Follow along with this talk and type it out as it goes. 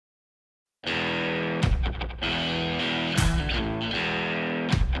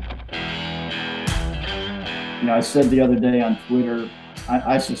I said the other day on Twitter,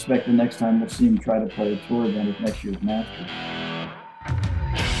 I suspect the next time we'll see him try to play a tour event is next year's Masters.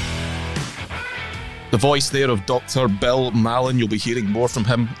 The voice there of Dr. Bill Mallon, you'll be hearing more from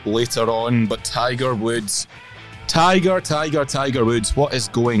him later on, but Tiger Woods. Tiger Woods, what is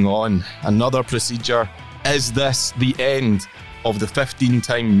going on? Another procedure. Is this the end of the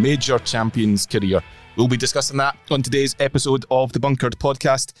 15-time major champion's career? We'll be discussing that on today's episode of the Bunkered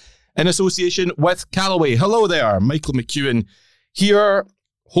Podcast in association with Callaway. Hello there, Michael McEwen here,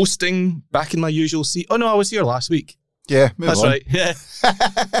 hosting, back in my usual seat. Oh no, I was here last week. Yeah, that's right. Yeah.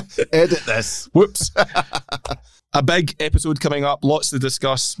 Edit this. Whoops. A big episode coming up, lots to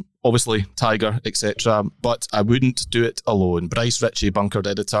discuss, obviously, Tiger, etc. But I wouldn't do it alone. Bryce Ritchie, Bunkered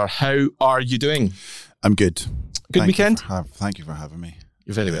editor, how are you doing? I'm good. Good weekend? Thank you for having me.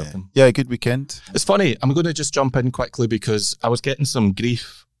 You're very welcome. Yeah, good weekend. It's funny, I'm going to just jump in quickly because I was getting some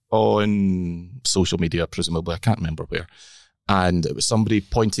grief on social media, presumably, I can't remember where. And it was somebody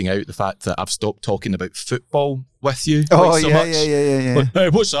pointing out the fact that I've stopped talking about football with you. Oh, much. Yeah. But, hey,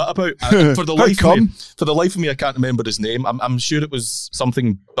 what's that about? For the life of me, I can't remember his name. I'm sure it was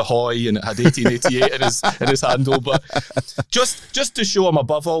something Bahoy and it had 1888 in his handle. But just to show I'm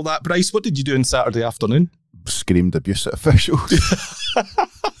above all that, Bryce, what did you do on Saturday afternoon? Screamed abuse at officials.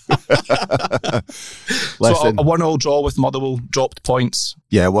 So a 1-1 draw with Motherwell, dropped points.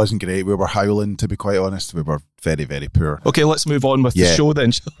 Yeah, it wasn't great. We were howling, to be quite honest. We were very, very poor. Okay, let's move on with the show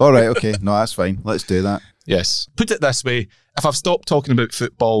then. All right, okay. No, that's fine. Let's do that. Yes. Put it this way. If I've stopped talking about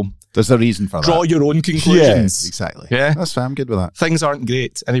football, there's a reason for that. Draw your own conclusions. Yes, exactly. Yeah? That's fine. I'm good with that. Things aren't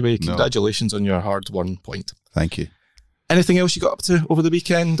great. Anyway, congratulations on your hard-won point. Thank you. Anything else you got up to over the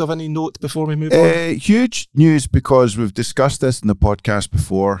weekend of any note before we move on? Huge news, because we've discussed this in the podcast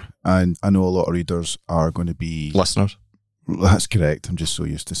before, and I know a lot of readers are going to be... Listeners. That's correct. I'm just so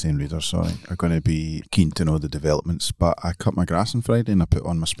used to saying readers, sorry. Are going to be keen to know the developments. But I cut my grass on Friday and I put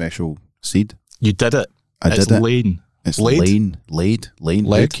on my special seed. You did it. It's Lane. It's Laid? Laid.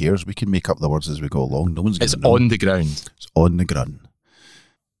 Who cares? We can make up the words as we go along. No one's going to know. It's on the ground. It's on the ground.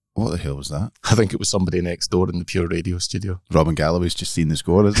 What the hell was that? I think it was somebody next door in the Pure Radio studio. Robin Galloway's just seen the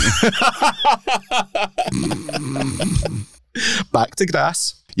score, isn't he? Back to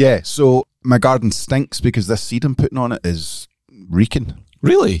grass. Yeah, so my garden stinks because this seed I'm putting on it is reeking.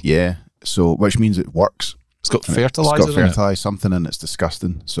 Really? Yeah, so which means it works. It's got fertiliser It's got fertilizer, something in it's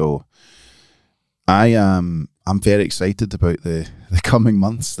disgusting. So I'm very excited about the coming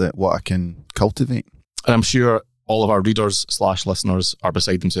months, that what I can cultivate. And I'm sure all of our readers / listeners are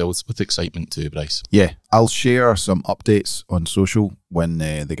beside themselves with excitement too, Bryce. Yeah, I'll share some updates on social when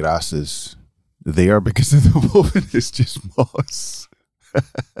the grass is there, because at the moment it's just moss.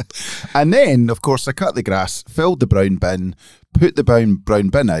 And then, of course, I cut the grass, filled the brown bin, put the brown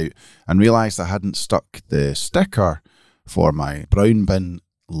bin out, and realised I hadn't stuck the sticker for my brown bin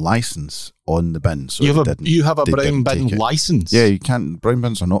licence on the bin. So you have a brown bin licence? Yeah, you can't. Brown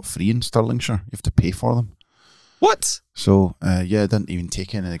bins are not free in Stirlingshire. You have to pay for them. What? So, I didn't even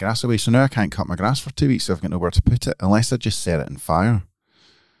take any of the grass away. So now I can't cut my grass for 2 weeks, so I've got nowhere to put it, unless I just set it on fire.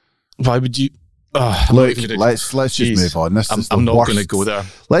 Why would you... Look, let's just move on. I'm not going to go there.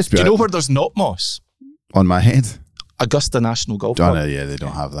 Do you know where there's not moss? On my head? Augusta National Golf Club. Yeah, they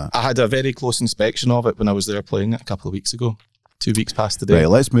don't have that. I had a very close inspection of it when I was there playing it a couple of weeks ago. 2 weeks past today. Right,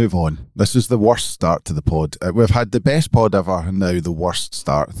 let's move on. This is the worst start to the pod. We've had the best pod ever, and now the worst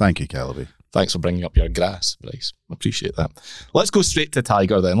start. Thank you, Callaway. Thanks for bringing up your grass, Bryce. Appreciate that. Let's go straight to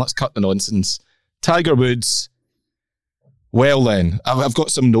Tiger then. Let's cut the nonsense. Tiger Woods. Well then, I've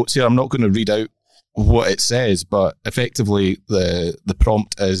got some notes here. I'm not going to read out what it says, but effectively the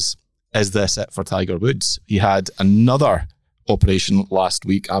prompt is this it for Tiger Woods? He had another operation last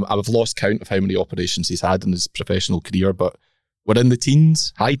week. I've lost count of how many operations he's had in his professional career, but we're in the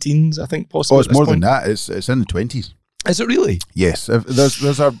teens, high teens, I think, possibly. Oh, it's more than that. It's in the 20s. Is it really? Yes.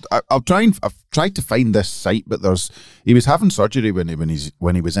 I've tried to find this site, but he was having surgery when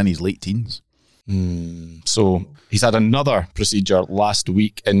he was in his late teens. So he's had another procedure last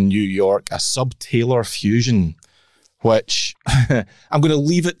week in New York, a subtalar fusion, which I'm going to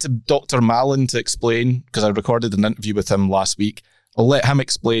leave it to Dr. Mallon to explain, because I recorded an interview with him last week. I'll let him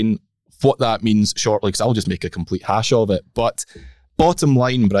explain what that means shortly, because I'll just make a complete hash of it. But bottom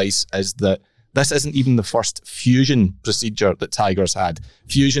line, Bryce, is that this isn't even the first fusion procedure that Tiger's had.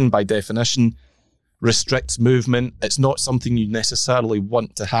 Fusion, by definition, restricts movement. It's not something you necessarily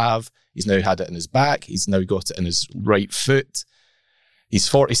want to have. He's now had it in his back. He's now got it in his right foot. He's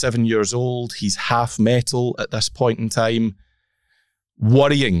 47 years old. He's half metal at this point in time.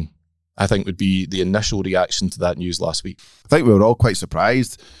 Worrying, I think, would be the initial reaction to that news last week. I think we were all quite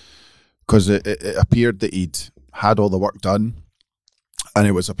surprised. because it appeared that he'd had all the work done and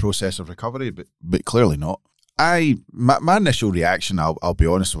it was a process of recovery, but clearly not. My initial reaction, I'll be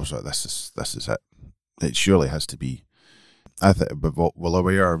honest, was like, this is it. It surely has to be. I think, but well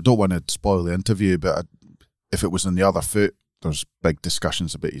aware. I don't want to spoil the interview, but if it was on the other foot, there's big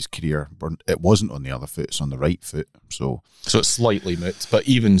discussions about his career. It wasn't on the other foot; it's on the right foot. So it's slightly moot, but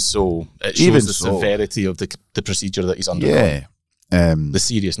even so, it shows the severity of the procedure that he's undergone. Yeah, the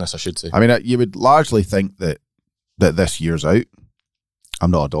seriousness, I should say. I mean, you would largely think that this year's out.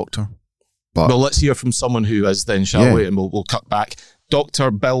 I'm not a doctor, but well, let's hear from someone who is then, shall we? And we'll cut back.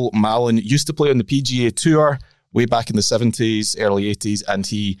 Dr. Bill Mallon used to play on the PGA Tour way back in the 70s, early 80s, and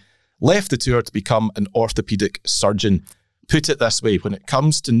he left the tour to become an orthopedic surgeon. Put it this way, when it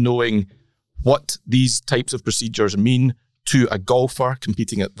comes to knowing what these types of procedures mean to a golfer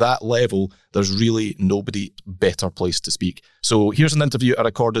competing at that level, there's really nobody better placed to speak. So here's an interview I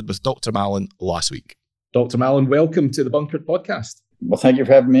recorded with Dr. Mallon last week. Dr. Mallon, welcome to the Bunkered Podcast. Well, thank you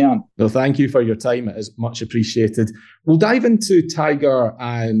for having me on. No, thank you for your time. It is much appreciated. We'll dive into Tiger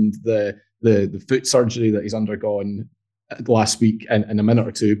and the foot surgery that he's undergone last week in a minute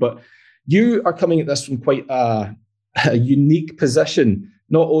or two. But you are coming at this from quite a unique position.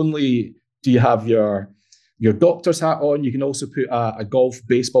 Not only do you have your doctor's hat on, you can also put a golf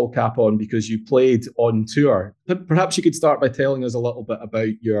baseball cap on because you played on tour. Perhaps you could start by telling us a little bit about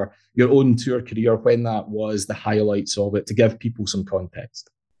your own tour career, when that was, the highlights of it, to give people some context.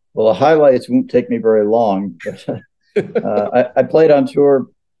 Well, the highlights won't take me very long. But, I played on tour.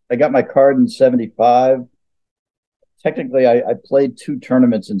 I got my card in 75. Technically, I played 2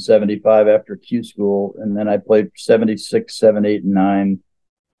 tournaments in 75 after Q school, and then I played 76, 7, 8, and 9.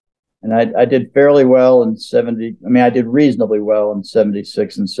 And I did fairly well in 70. I mean, I did reasonably well in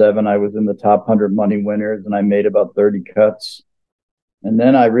 76 and 7. I was in the top 100 money winners, and I made about 30 cuts. And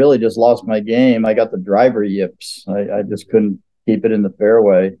then I really just lost my game. I got the driver yips. I just couldn't keep it in the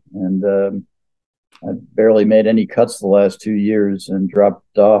fairway. And I barely made any cuts the last 2 years and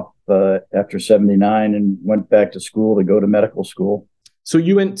dropped off after 79 and went back to school to go to medical school. So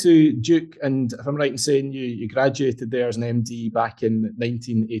you went to Duke, and if I'm right in saying you graduated there as an MD back in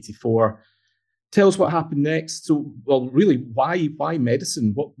 1984. Tell us what happened next. So, well, really, why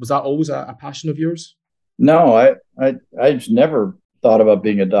medicine? What was that always a passion of yours? No, I just never thought about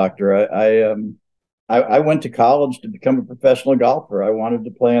being a doctor. I went to college to become a professional golfer. I wanted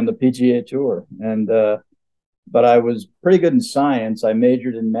to play on the PGA Tour, and but I was pretty good in science. I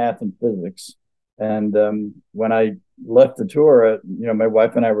majored in math and physics, and when I left the tour, my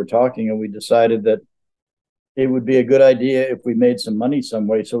wife and I were talking, and we decided that it would be a good idea if we made some money some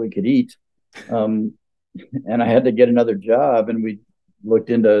way so we could eat. And I had to get another job, and we looked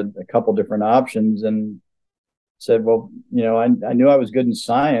into a couple different options and said, well, I knew I was good in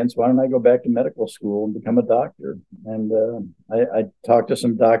science. Why don't I go back to medical school and become a doctor? And I talked to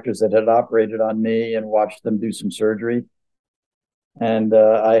some doctors that had operated on me and watched them do some surgery. And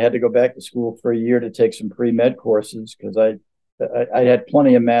I had to go back to school for a year to take some pre-med courses because I had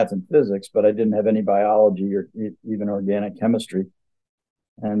plenty of math and physics, but I didn't have any biology or even organic chemistry.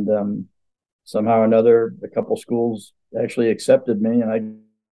 And somehow or another, a couple schools actually accepted me, and I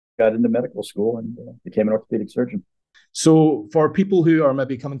got into medical school and became an orthopedic surgeon. So for people who are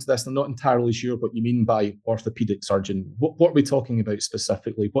maybe coming to this, they're not entirely sure what you mean by orthopedic surgeon. What are we talking about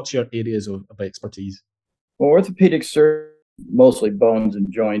specifically? What's your areas of expertise? Well, orthopedic surgeon, mostly bones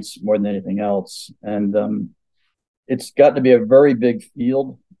and joints more than anything else. And it's got to be a very big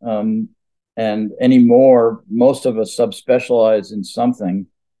field. And anymore, most of us subspecialize in something.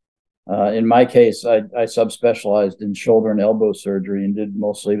 In my case, I subspecialized in shoulder and elbow surgery and did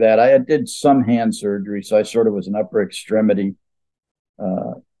mostly that. I did some hand surgery, so I sort of was an upper extremity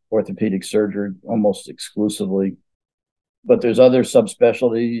orthopedic surgeon almost exclusively. But there's other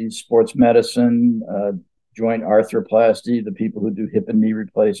subspecialties: sports medicine, joint arthroplasty, the people who do hip and knee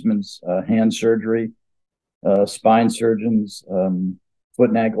replacements, hand surgery, spine surgeons, foot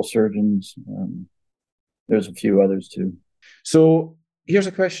and ankle surgeons. There's a few others too. So here's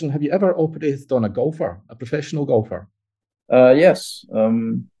a question. Have you ever operated on a golfer, a professional golfer? Yes.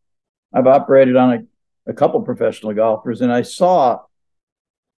 I've operated on a couple professional golfers, and I saw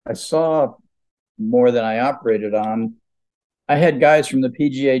more than I operated on. I had guys from the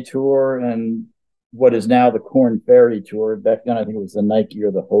PGA Tour and what is now the Korn Ferry Tour. Back then, I think it was the Nike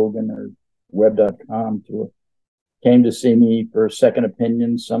or the Hogan or Web.com Tour. Came to see me for second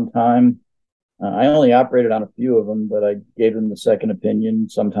opinions sometime. I only operated on a few of them, but I gave them the second opinion.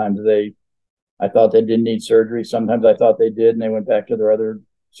 Sometimes I thought they didn't need surgery. Sometimes I thought they did, and they went back to their other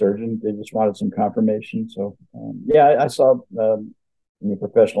surgeon. They just wanted some confirmation. So, I saw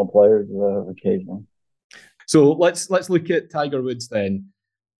professional players occasionally. So let's look at Tiger Woods then.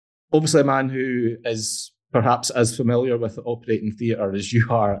 Obviously, a man who is perhaps as familiar with the operating theatre as you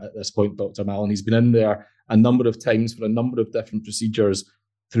are at this point, Dr. Mallon. He's been in there a number of times for a number of different procedures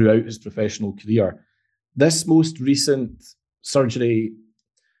throughout his professional career. This most recent surgery,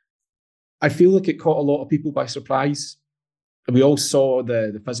 I feel like it caught a lot of people by surprise. We all saw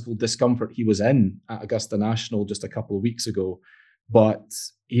the physical discomfort he was in at Augusta National just a couple of weeks ago, but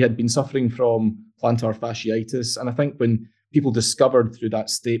he had been suffering from plantar fasciitis. And I think when people discovered through that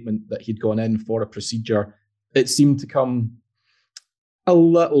statement that he'd gone in for a procedure, it seemed to come a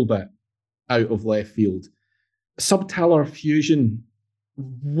little bit out of left field. Subtalar fusion,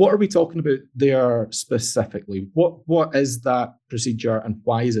 what are we talking about there specifically? What is that procedure and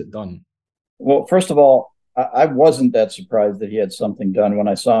why is it done? Well, first of all, I wasn't that surprised that he had something done when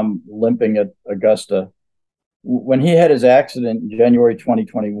I saw him limping at Augusta. When he had his accident in January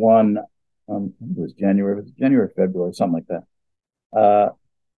 2021, it was January, February, something like that.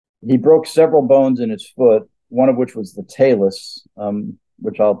 He broke several bones in his foot, one of which was the talus,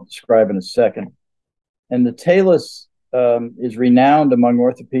 which I'll describe in a second. And the talus is renowned among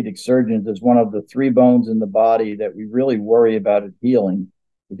orthopedic surgeons as one of the three bones in the body that we really worry about it healing,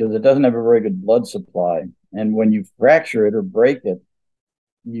 because it doesn't have a very good blood supply. And when you fracture it or break it,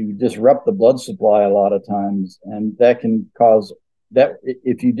 you disrupt the blood supply a lot of times. And that can cause that.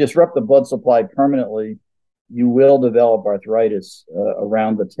 If you disrupt the blood supply permanently, you will develop arthritis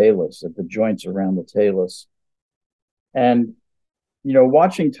around the talus, at the joints around the talus. And,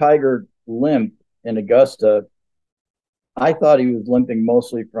 watching Tiger limp in Augusta, I thought he was limping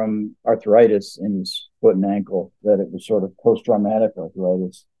mostly from arthritis in his foot and ankle, that it was sort of post-traumatic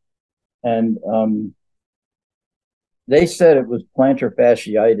arthritis. And they said it was plantar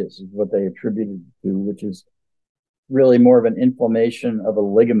fasciitis is what they attributed it to, which is really more of an inflammation of a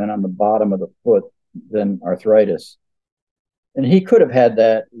ligament on the bottom of the foot than arthritis. And he could have had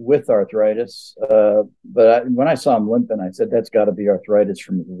that with arthritis, but when I saw him limping, I said, that's got to be arthritis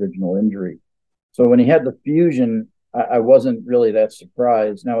from his original injury. So when he had the fusion, I wasn't really that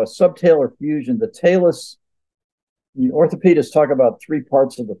surprised. Now, a subtalar fusion, the talus, the orthopedists talk about three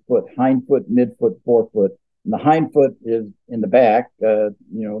parts of the foot: hindfoot, midfoot, forefoot. And the hindfoot is in the back, and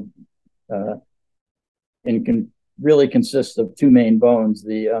can really consist of two main bones: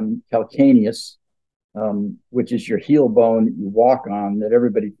 the calcaneus, which is your heel bone that you walk on, that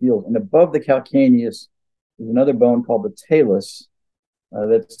everybody feels, and above the calcaneus is another bone called the talus.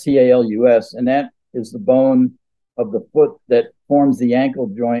 That's Talus, and that is the bone of the foot that forms the ankle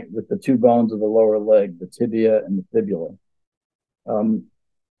joint with the two bones of the lower leg, the tibia and the fibula.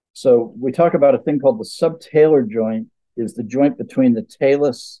 So we talk about a thing called the subtalar joint, is the joint between the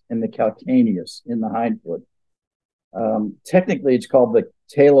talus and the calcaneus in the hindfoot. Technically, it's called the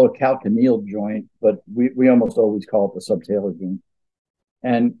talocalcaneal joint, but we almost always call it the subtalar joint.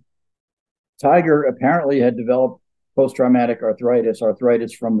 And Tiger apparently had developed post-traumatic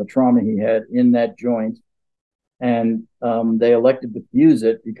arthritis from the trauma he had in that joint. And they elected to fuse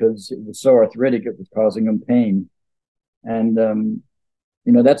it because it was so arthritic, it was causing him pain. And,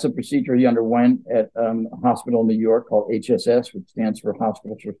 that's a procedure he underwent at a hospital in New York called HSS, which stands for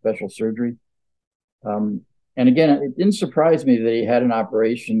Hospital for Special Surgery. And again, it didn't surprise me that he had an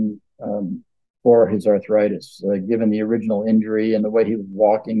operation for his arthritis, given the original injury and the way he was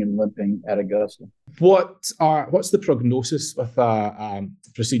walking and limping at Augusta. What's the prognosis with a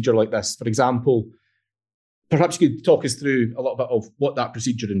procedure like this? For example, perhaps you could talk us through a little bit of what that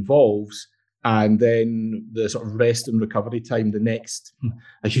procedure involves, and then the sort of rest and recovery time, the next,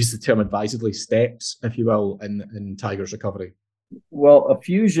 I use the term advisedly, steps, if you will, in Tiger's recovery. Well, a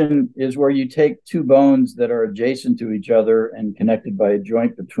fusion is where you take two bones that are adjacent to each other and connected by a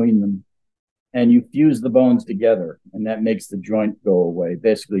joint between them, and you fuse the bones together, and that makes the joint go away.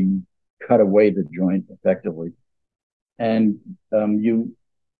 Basically, you cut away the joint effectively. And you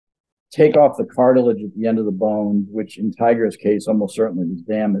take off the cartilage at the end of the bone, which in Tiger's case almost certainly was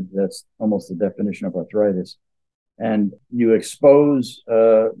damaged. That's almost the definition of arthritis. And you expose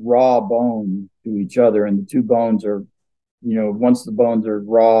raw bone to each other, and the two bones are, once the bones are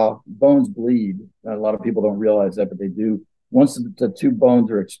raw, bones bleed. A lot of people don't realize that, but they do. Once the two bones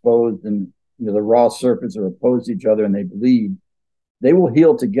are exposed and the raw surfaces are opposed to each other and they bleed, they will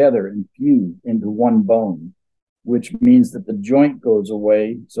heal together and fuse into one bone, which means that the joint goes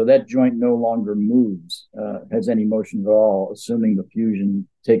away. So that joint no longer moves, has any motion at all, assuming the fusion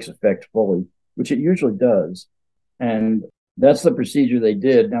takes effect fully, which it usually does. And that's the procedure they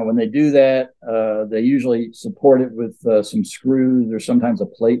did. Now, when they do that, they usually support it with some screws or sometimes a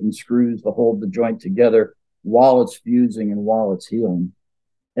plate and screws to hold the joint together. while it's fusing and while it's healing.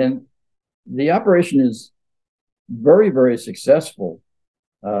 And the operation is very, very successful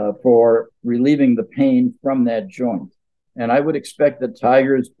for relieving the pain from that joint. And I would expect that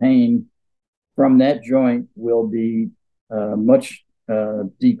Tiger's pain from that joint will be much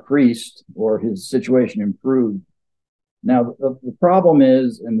decreased, or his situation improved. Now, the problem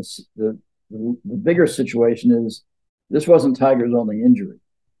is, and the bigger situation is, this wasn't Tiger's only injury.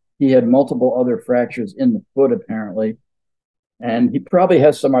 He had multiple other fractures in the foot, apparently, and he probably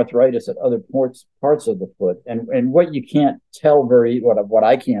has some arthritis at other parts of the foot. And what you can't tell what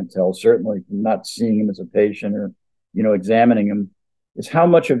I can't tell, certainly from not seeing him as a patient or examining him, is how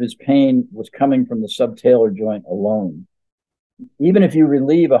much of his pain was coming from the subtalar joint alone. Even if you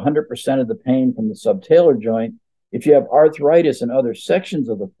relieve 100% of the pain from the subtalar joint, if you have arthritis in other sections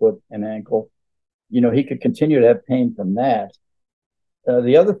of the foot and ankle, he could continue to have pain from that.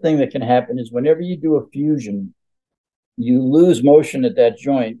 The other thing that can happen is whenever you do a fusion, you lose motion at that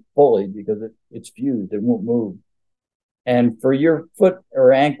joint fully because it's fused, it won't move. And for your foot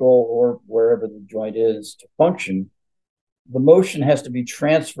or ankle or wherever the joint is to function, the motion has to be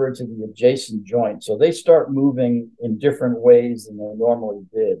transferred to the adjacent joint. So they start moving in different ways than they normally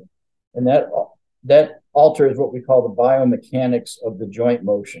did. And that alters what we call the biomechanics of the joint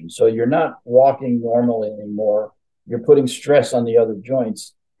motion. So you're not walking normally anymore. You're putting stress on the other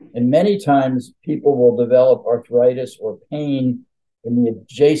joints. And many times people will develop arthritis or pain in the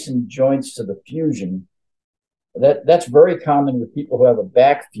adjacent joints to the fusion. That's very common with people who have a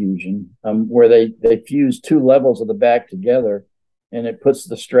back fusion, where they fuse two levels of the back together, and it puts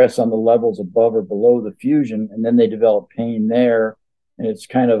the stress on the levels above or below the fusion, and then they develop pain there. And it's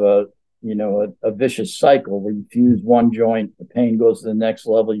kind of a vicious cycle where you fuse one joint, the pain goes to the next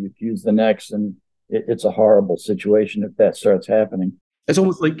level, you fuse the next, and it's a horrible situation if that starts happening. It's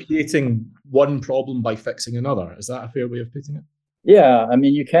almost like creating one problem by fixing another. Is that a fair way of putting it? Yeah, I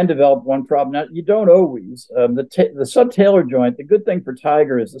mean, you can develop one problem. Now, you don't always. The subtalar joint, the good thing for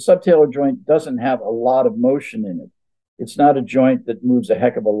Tiger is the subtalar joint doesn't have a lot of motion in it. It's not a joint that moves a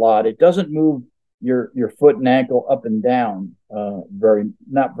heck of a lot. It doesn't move your foot and ankle up and down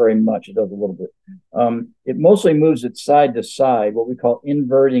not very much. It does a little bit. It mostly moves it side to side, what we call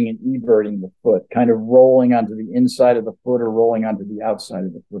inverting and everting the foot, kind of rolling onto the inside of the foot or rolling onto the outside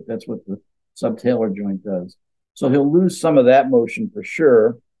of the foot. That's what the subtalar joint does. So he'll lose some of that motion for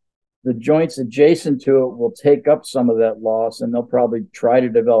sure. The joints adjacent to it will take up some of that loss, and they'll probably try to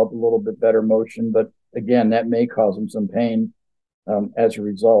develop a little bit better motion. But again, that may cause him some pain as a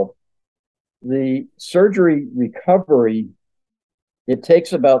result. The surgery recovery, it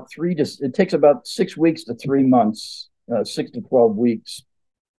takes about 6 weeks to 3 months, 6 to 12 weeks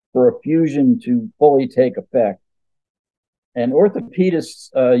for a fusion to fully take effect. And orthopedists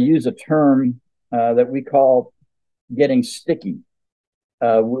use a term that we call getting sticky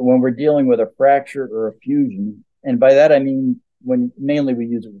when we're dealing with a fracture or a fusion. And by that, I mean, mainly we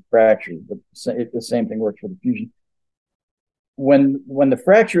use it with fractures, but the same thing works for the fusion. When the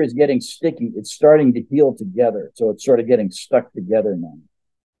fracture is getting sticky, it's starting to heal together. So it's sort of getting stuck together now.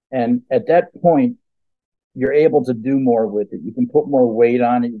 And at that point, you're able to do more with it. You can put more weight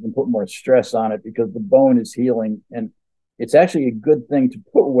on it. You can put more stress on it because the bone is healing. And it's actually a good thing to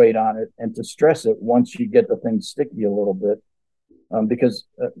put weight on it and to stress it once you get the thing sticky a little bit, because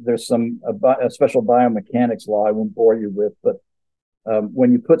there's a special biomechanics law I won't bore you with, but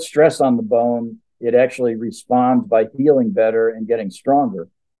when you put stress on the bone, it actually responds by healing better and getting stronger.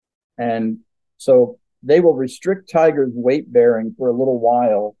 And so they will restrict Tiger's weight bearing for a little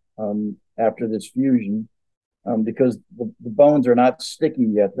while after this fusion, because the bones are not sticky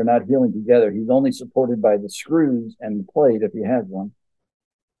yet. They're not healing together. He's only supported by the screws and the plate if he has one.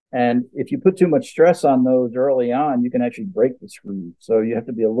 And if you put too much stress on those early on, you can actually break the screws. So you have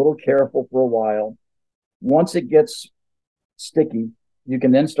to be a little careful for a while. Once it gets sticky, you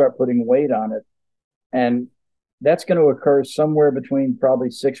can then start putting weight on it. And that's going to occur somewhere between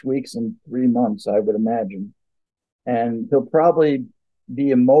probably 6 weeks and 3 months, I would imagine. And he'll probably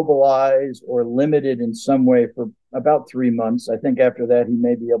be immobilized or limited in some way for about 3 months. I think after that, he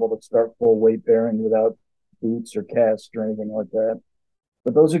may be able to start full weight bearing without boots or casts or anything like that.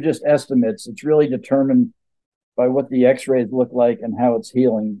 But those are just estimates. It's really determined by what the x-rays look like and how it's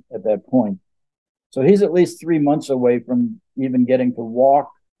healing at that point. So he's at least 3 months away from even getting to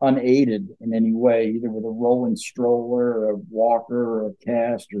walk unaided in any way, either with a rolling stroller or a walker or a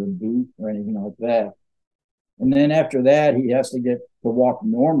cast or a boot or anything like that. And then after that, he has to get to walk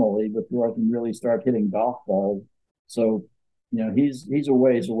normally before I can really start hitting golf balls. So, he's a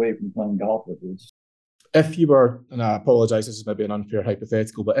ways away from playing golf with us. If you were, and I apologize, this is maybe an unfair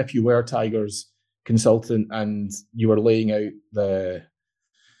hypothetical, but if you were Tiger's consultant and you were laying out the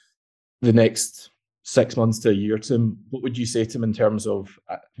next 6 months to a year to him, what would you say to him in terms of,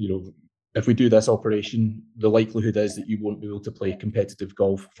 if we do this operation, the likelihood is that you won't be able to play competitive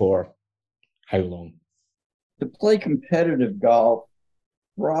golf for how long? To play competitive golf,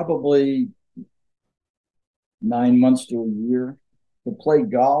 probably 9 months to a year. To play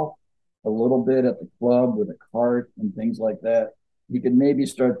golf a little bit at the club with a cart and things like that, he could maybe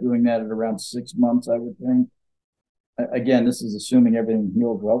start doing that at around 6 months, I would think. Again, this is assuming everything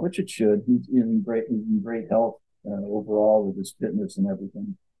heals well, which it should. He's in great health overall with his fitness and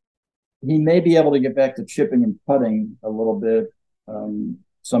everything. He may be able to get back to chipping and putting a little bit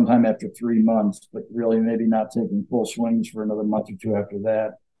sometime after 3 months, but really maybe not taking full swings for another month or two after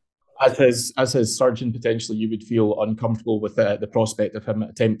that. As his surgeon, potentially, you would feel uncomfortable with the prospect of him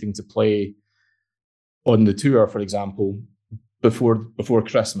attempting to play on the tour, for example, before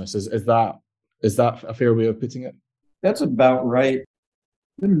Christmas. Is that a fair way of putting it? That's about right.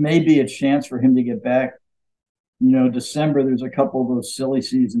 There may be a chance for him to get back. December, there's a couple of those silly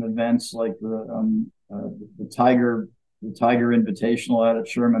season events like the Tiger Invitational out at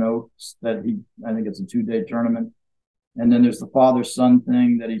Sherman Oaks I think it's a 2-day tournament. And then there's the father-son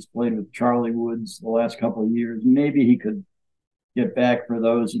thing that he's played with Charlie Woods the last couple of years. Maybe he could get back for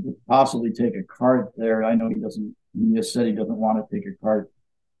those. He could possibly take a cart there. I know he just said he doesn't want to take a cart.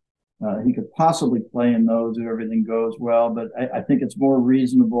 He could possibly play in those if everything goes well, but I think it's more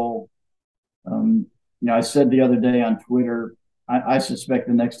reasonable. I said the other day on Twitter, I suspect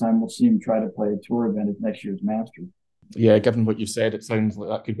the next time we'll see him try to play a tour event at next year's Masters. Yeah, given what you've said, it sounds like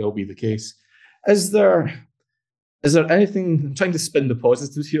that could well be the case. Is there anything, I'm trying to spin the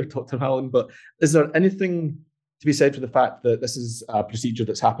positives here, Dr. Mallon, but is there anything to be said for the fact that this is a procedure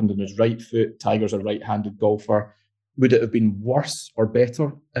that's happened on his right foot? Tiger's a right-handed golfer. Would it have been worse or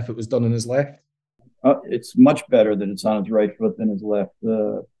better if it was done on his left? It's much better that it's on his right foot than his left.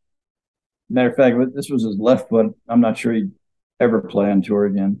 Matter of fact, this was his left foot. I'm not sure he'd ever play on tour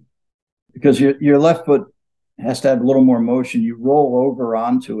again because your left foot has to have a little more motion. You roll over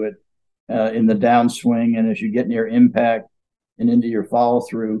onto it in the downswing, and as you get near impact and into your follow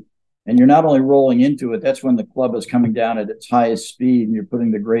through, and you're not only rolling into it, that's when the club is coming down at its highest speed and you're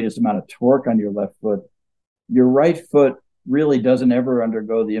putting the greatest amount of torque on your left foot. Your right foot really doesn't ever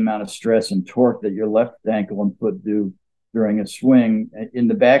undergo the amount of stress and torque that your left ankle and foot do during a swing. In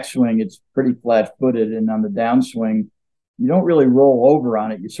the backswing, it's pretty flat-footed, and on the downswing, you don't really roll over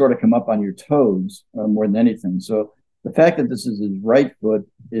on it. You sort of come up on your toes more than anything. So the fact that this is his right foot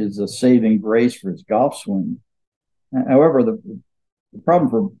is a saving grace for his golf swing. However, the problem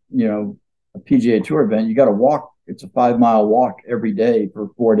for a PGA Tour event, you got to walk. It's a 5-mile walk every day for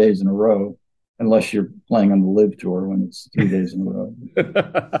 4 days in a row, unless you're playing on the Live Tour when it's 3 days in a row.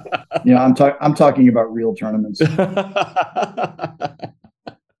 I'm talking about real tournaments.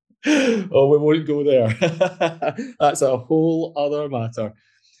 Oh, we won't go there. That's a whole other matter.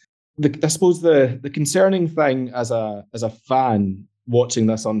 I suppose the concerning thing as a fan watching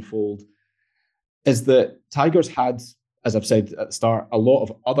this unfold is that Tiger's had, as I've said at the start, a lot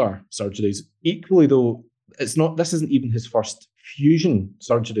of other surgeries. Equally, though, this isn't even his first fusion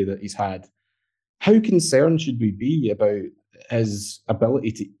surgery that he's had. How concerned should we be about his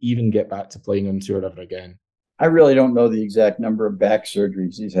ability to even get back to playing on tour ever again? I really don't know the exact number of back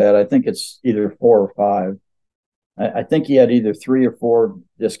surgeries he's had. I think it's either 4 or 5. I think he had either 3 or 4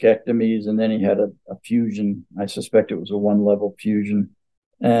 discectomies, and then he had a fusion. I suspect it was a 1-level fusion.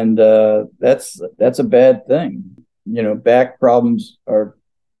 And that's a bad thing. Back problems are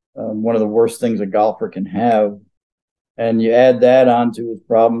one of the worst things a golfer can have. And you add that onto his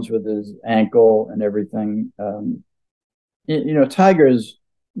problems with his ankle and everything.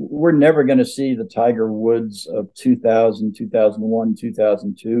 We're never going to see the Tiger Woods of 2000, 2001,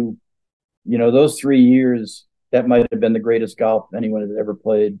 2002. Those 3 years, that might have been the greatest golf anyone had ever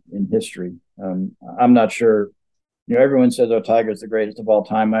played in history. I'm not sure. Everyone says, Tiger's the greatest of all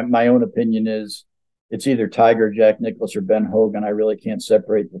time. My own opinion is it's either Tiger, Jack Nicklaus, or Ben Hogan. I really can't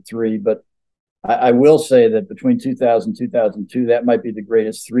separate the 3, but I will say that between 2000 and 2002, that might be the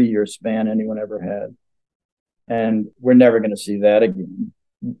greatest 3-year span anyone ever had. And we're never going to see that again.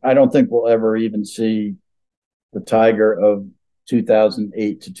 I don't think we'll ever even see the Tiger of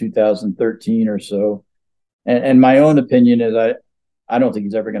 2008 to 2013 or so. And my own opinion is I don't think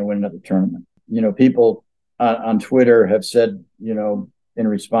he's ever going to win another tournament. People on Twitter have said, in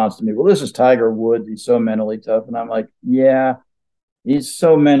response to me, well, this is Tiger Woods. He's so mentally tough. And I'm like, yeah. He's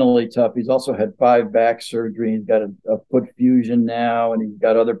so mentally tough. He's also had 5 back surgery. He's got a foot fusion now, and he's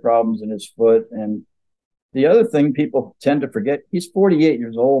got other problems in his foot. And the other thing people tend to forget, he's 48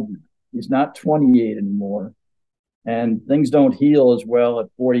 years old. He's not 28 anymore. And things don't heal as well at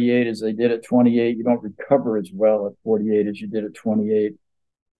 48 as they did at 28. You don't recover as well at 48 as you did at 28.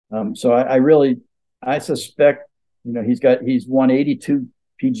 So I suspect, he's won 82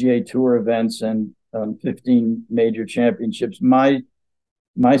 PGA Tour events and 15 major championships. My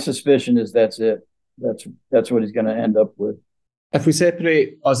suspicion is that's it. That's what he's going to end up with. If we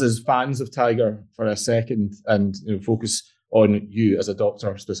separate us as fans of Tiger for a second and focus on you as a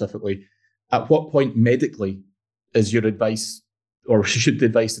doctor specifically, at what point medically is your advice, or should the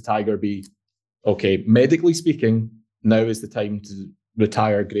advice to Tiger be, okay, medically speaking, now is the time to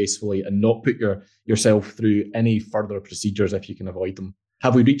retire gracefully and not put yourself through any further procedures if you can avoid them?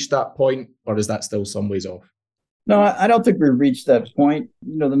 Have we reached that point, or is that still some ways off? No, I don't think we've reached that point.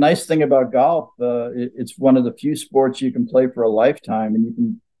 The nice thing about golf, it's one of the few sports you can play for a lifetime, and you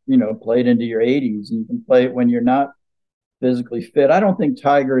can, play it into your 80s, and you can play it when you're not physically fit. I don't think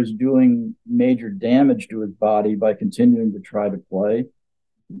Tiger is doing major damage to his body by continuing to try to play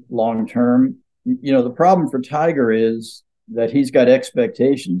long term. The problem for Tiger is that he's got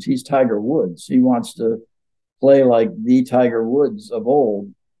expectations. He's Tiger Woods. He wants to play like the Tiger Woods of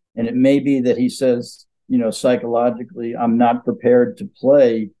old. And it may be that he says, psychologically, I'm not prepared to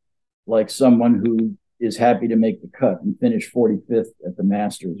play like someone who is happy to make the cut and finish 45th at the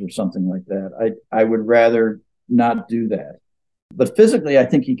Masters or something like that. I would rather not do that. But physically, I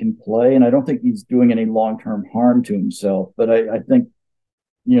think he can play, and I don't think he's doing any long-term harm to himself. But I think,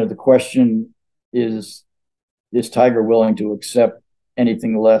 the question is Tiger willing to accept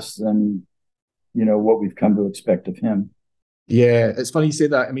anything less than, what we've come to expect of him? Yeah, it's funny you say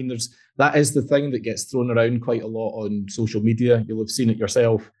that. I mean, that is the thing that gets thrown around quite a lot on social media. You'll have seen it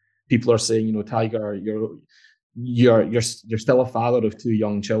yourself. People are saying, Tiger, you're still a father of 2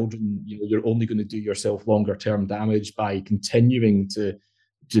 young children. You're only going to do yourself longer term damage by continuing to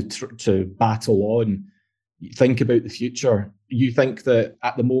battle on. Think about the future. You think that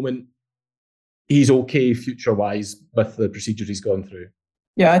at the moment he's okay future wise with the procedures he's gone through?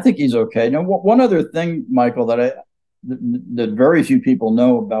 Yeah, I think he's okay. Now, one other thing, Michael, that very few people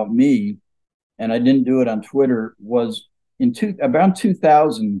know about me, and I didn't do it on Twitter, was around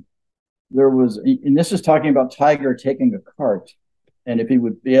 2000. There was, and this is talking about Tiger taking a cart, and if he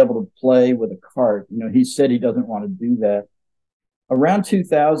would be able to play with a cart. He said he doesn't want to do that. Around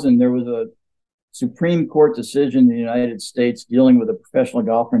 2000, there was a Supreme Court decision in the United States dealing with a professional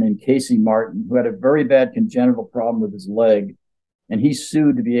golfer named Casey Martin, who had a very bad congenital problem with his leg, and he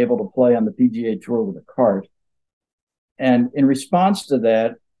sued to be able to play on the PGA Tour with a cart. And in response to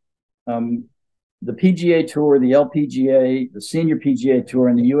that, the PGA Tour, the LPGA, the Senior PGA Tour,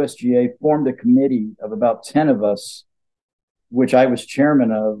 and the USGA formed a committee of about 10 of us, which I was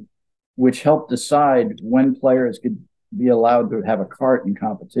chairman of, which helped decide when players could be allowed to have a cart in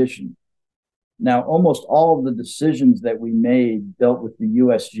competition. Now, almost all of the decisions that we made dealt with the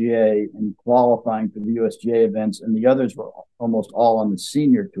USGA and qualifying for the USGA events, and the others were almost all on the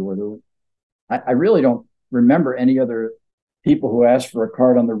Senior Tour. I really don't remember any other people who asked for a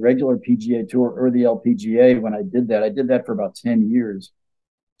cart on the regular PGA Tour or the LPGA when I did that. I did that for about 10 years.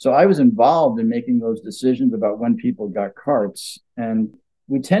 So I was involved in making those decisions about when people got carts. And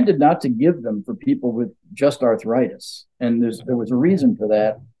we tended not to give them for people with just arthritis. And there was a reason for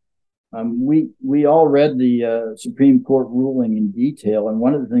that. We all read the Supreme Court ruling in detail. And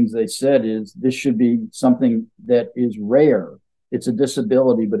one of the things they said is this should be something that is rare. It's a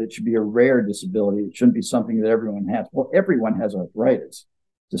disability, but it should be a rare disability. It shouldn't be something that everyone has. Well, everyone has arthritis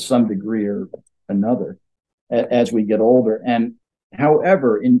to some degree or another as we get older. And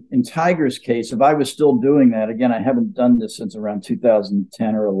however, in Tiger's case, if I was still doing that, again, I haven't done this since around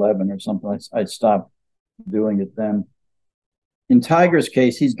 2010 or 11 or something. I stopped doing it then. In Tiger's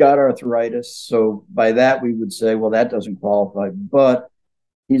case, he's got arthritis. So by that, we would say, well, that doesn't qualify. But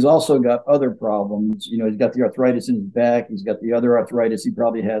he's also got other problems. He's got the arthritis in his back. He's got the other arthritis he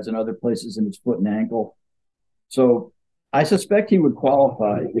probably has in other places in his foot and ankle. So I suspect he would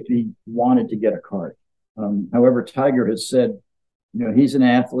qualify if he wanted to get a cart. However, Tiger has said, he's an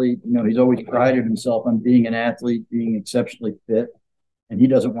athlete. He's always prided himself on being an athlete, being exceptionally fit, and he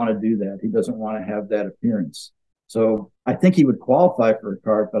doesn't want to do that. He doesn't want to have that appearance. So I think he would qualify for a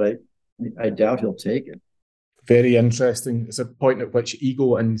cart, but I doubt he'll take it. Very interesting. It's a point at which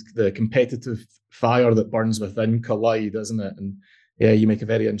ego and the competitive fire that burns within collide, isn't it? And yeah, you make a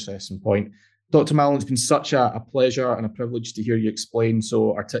very interesting point. Dr. Mallon, it's been such a pleasure and a privilege to hear you explain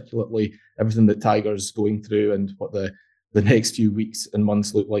so articulately everything that Tiger's going through and what the next few weeks and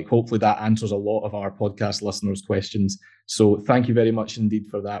months look like. Hopefully that answers a lot of our podcast listeners' questions. So thank you very much indeed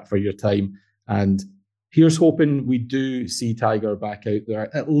for that, for your time. And here's hoping we do see Tiger back out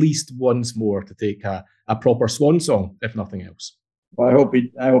there at least once more to take a proper swan song, if nothing else. Well,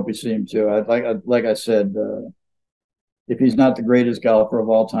 I hope we see him too. Like I said, if he's not the greatest golfer of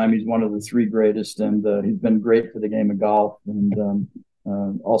all time, he's one of the three greatest, and he's been great for the game of golf. And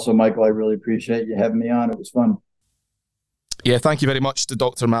also, Michael, I really appreciate you having me on. It was fun. Yeah, thank you very much to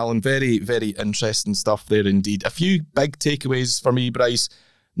Dr. Mallon. Very, very interesting stuff there indeed. A few big takeaways for me, Bryce.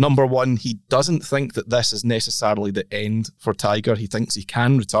 Number one, he doesn't think that this is necessarily the end for Tiger. He thinks he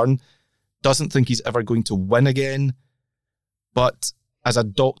can return. Doesn't think he's ever going to win again. But as a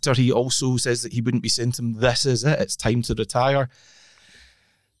doctor, he also says that he wouldn't be saying to him, this is it, it's time to retire.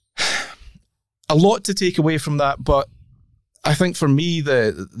 A lot to take away from that, but I think for me,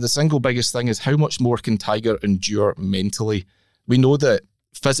 the single biggest thing is how much more can Tiger endure mentally? We know that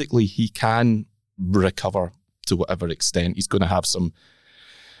physically he can recover to whatever extent. He's going to have some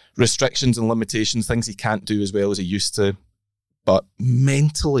restrictions and limitations, things he can't do as well as he used to. But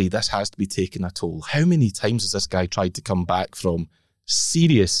mentally, this has to be taking a toll. How many times has this guy tried to come back from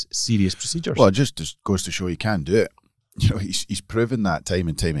serious procedures? Well, it just goes to show he can do it. You know, he's proven that time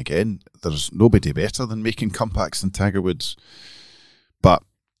and time again. There's nobody better than making comebacks than Tiger Woods. But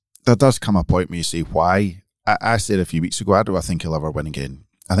there does come a point where you say, why? I said a few weeks ago, I don't think he'll ever win again.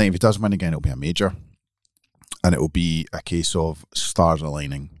 I think if he does win again, it'll be a major. And it will be a case of stars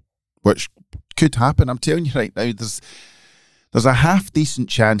aligning, which could happen. I'm telling you right now, there's a half-decent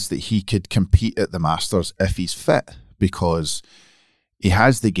chance that he could compete at the Masters if he's fit, because he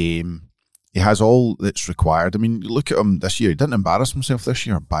has the game, he has all that's required. I mean, look at him this year. He didn't embarrass himself this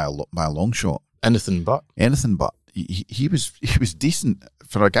year by a long shot. Anything but. He was decent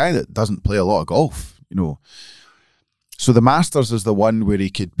for a guy that doesn't play a lot of golf, you know. So the Masters is the one where he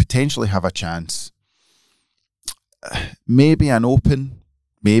could potentially have a chance. Maybe an Open,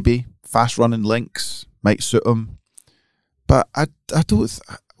 maybe fast-running links might suit him. But I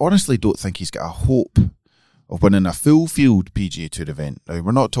honestly don't think he's got a hope of winning a full field PGA Tour event. Now,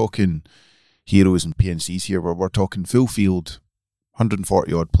 we're not talking heroes and PNCs here. We're talking full field,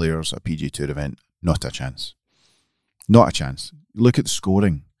 140 odd players at a PGA Tour event. Not a chance. Not a chance. Look at the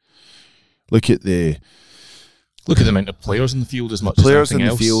scoring. Look at the amount of players in the field as much players as anything in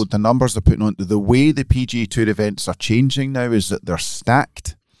the else. field, the numbers they're putting on. The way the PGA Tour events are changing now is that they're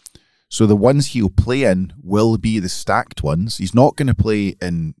stacked. So the ones he'll play in will be the stacked ones. He's not going to play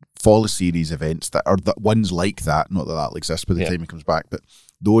in Follow Series events that are the ones like that. Not that that'll exist by the time he comes back, but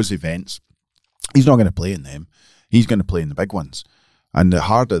those events, he's not going to play in them. He's going to play in the big ones. And the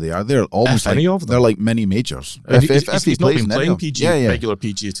harder they are, they're almost they're like mini majors. If he's not been playing regular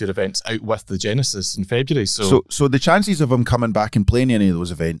PGA Tour events out with the Genesis in February. So the chances of him coming back and playing any of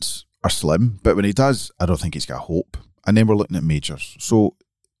those events are slim. But when he does, I don't think he's got hope. And then we're looking at majors. So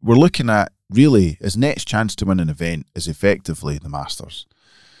we're looking at, really, his next chance to win an event is effectively the Masters.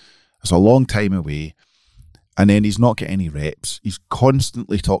 It's a long time away. And then he's not getting any reps. He's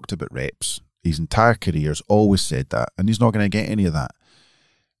constantly talked about reps. His entire career's always said that. And he's not going to get any of that.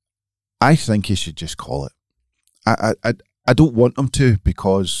 I think he should just call it. I don't want him to,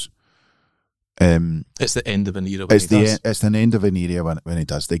 because it's the end of an era when he does. It's the end of an era when he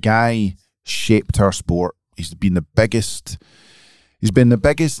does. The guy shaped our sport. He's been the biggest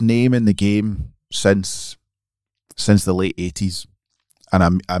name in the game since the late 80s.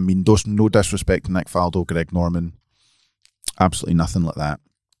 And I mean, no disrespect to Nick Faldo, Greg Norman, absolutely nothing like that.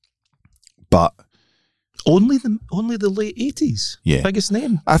 But only the late 80s, biggest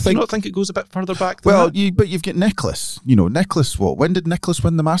name. I think. Do you not think it goes a bit further back than that? But you've got Nicklaus. You know, Nicklaus. When did Nicklaus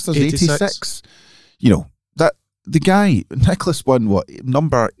win the Masters? 86. You know that the guy Nicklaus won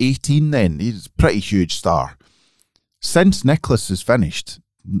number 18. Then he's a pretty huge star. Since Nicklaus has finished,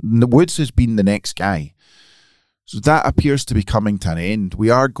 Woods has been the next guy. So that appears to be coming to an end.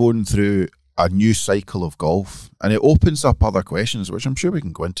 We are going through a new cycle of golf, and it opens up other questions, which I'm sure we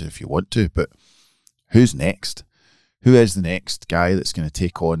can go into if you want to, but who's next? Who is the next guy that's going to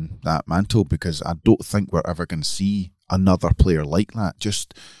take on that mantle? Because I don't think we're ever going to see another player like that.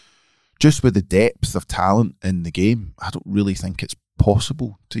 Just with the depth of talent in the game, I don't really think it's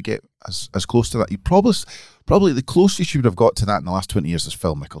possible to get as close to that. You probably the closest you would have got to that in the last 20 years is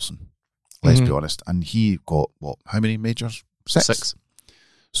Phil Mickelson. Let's be honest. And he got, how many majors? 6.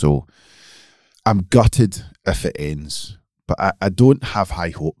 So I'm gutted if it ends, but I don't have high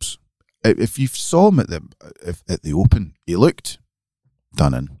hopes. If you saw him at the Open, he looked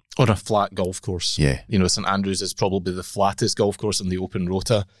done in. On a flat golf course. Yeah. You know, St Andrews is probably the flattest golf course in the Open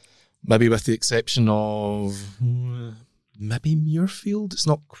Rota, maybe with the exception of maybe Muirfield. It's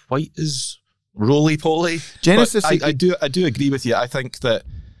not quite as roly-poly. Genesis. I do agree with you. I think that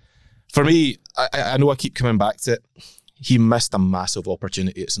For me, I know I keep coming back to it. He missed a massive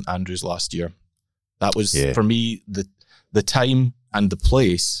opportunity at St Andrews last year. That was, for me, the time and the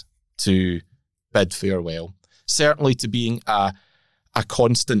place to bid farewell. Certainly to being a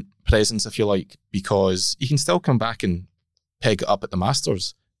constant presence, if you like, because you can still come back and peg it up at the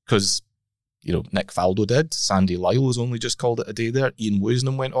Masters. Because, Nick Faldo did. Sandy Lyle has only just called it a day there. Ian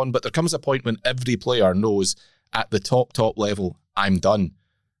Woosnam went on. But there comes a point when every player knows at the top level, I'm done.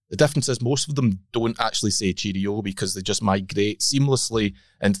 The difference is most of them don't actually say cheerio because they just migrate seamlessly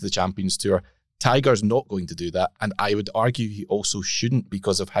into the Champions Tour. Tiger's not going to do that, and I would argue he also shouldn't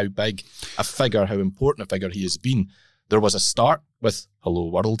because of how big a figure, how important a figure he has been. There was a start with Hello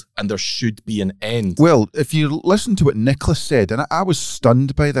World, and there should be an end. Well, if you listen to what Nicholas said, and I was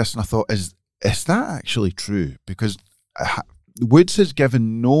stunned by this, and I thought, is that actually true? Because Woods has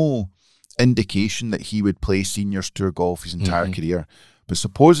given no indication that he would play Seniors Tour golf his entire career. But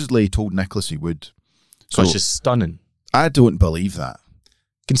supposedly he told Nicholas he would. So it's just stunning. I don't believe that.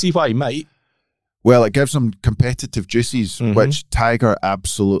 Can see why he might. Well, it gives him competitive juices, which Tiger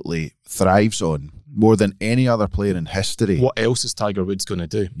absolutely thrives on more than any other player in history. What else is Tiger Woods going to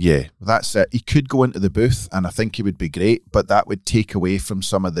do? Yeah, that's it. He could go into the booth, and I think he would be great, but that would take away from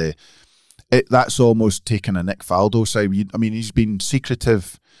some of the... that's almost taking a Nick Faldo side. I mean, he's been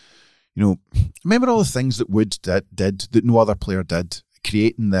secretive. Remember all the things that Woods did that no other player did?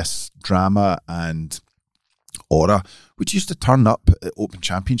 Creating this drama and aura, which used to turn up at Open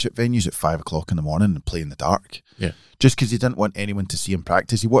Championship venues at 5 o'clock in the morning and play in the dark. Yeah. Just because he didn't want anyone to see him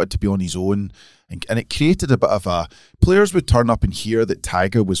practice. He wanted to be on his own. And it created a bit of a... Players would turn up and hear that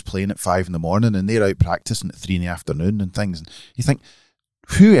Tiger was playing at 5 in the morning and they're out practicing at 3 in the afternoon and things. And you think,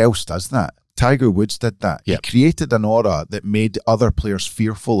 who else does that? Tiger Woods did that. Yep. He created an aura that made other players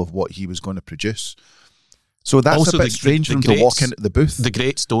fearful of what he was going to produce. So that's also a bit strange for him to walk into the booth. The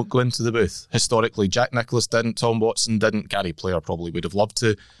greats don't go into the booth. Historically, Jack Nicklaus didn't, Tom Watson didn't, Gary Player probably would have loved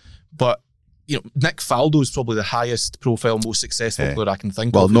to. But, Nick Faldo is probably the highest profile, most successful player I can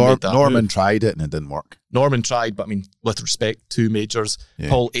think of. Well, Norman tried it and it didn't work. Norman tried, but with respect, 2 majors. Yeah.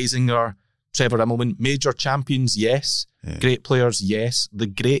 Paul Azinger, Trevor Immelman, major champions, yes. Yeah. Great players, yes. The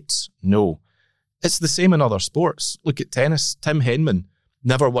greats, no. It's the same in other sports. Look at tennis. Tim Henman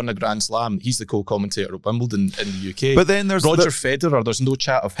never won a Grand Slam. He's the co-commentator at Wimbledon in the UK. But then there's Roger Federer. There's no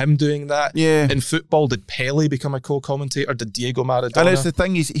chat of him doing that. Yeah. In football, did Pele become a co-commentator? Did Diego Maradona? And it's the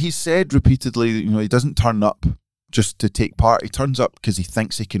thing, he's said repeatedly, he doesn't turn up just to take part. He turns up because he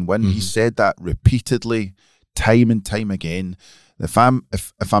thinks he can win. He said that repeatedly, time and time again. If I'm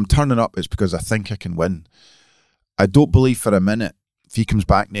turning up, it's because I think I can win. I don't believe for a minute, if he comes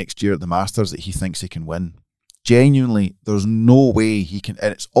back next year at the Masters, that he thinks he can win. Genuinely, there's no way he can,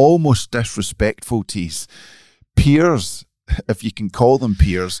 and it's almost disrespectful to his peers, if you can call them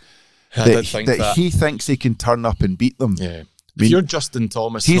peers, that he thinks he can turn up and beat them. Yeah. If you're Justin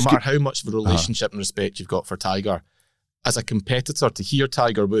Thomas, no matter how much of a relationship and respect you've got for Tiger, as a competitor, to hear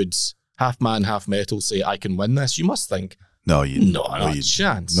Tiger Woods, half man, half metal, say, I can win this, you must think, not a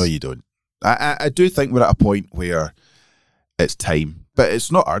chance. No, you don't. I do think we're at a point where it's time, but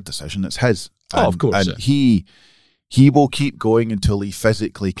it's not our decision, it's his. Of course. And he will keep going until he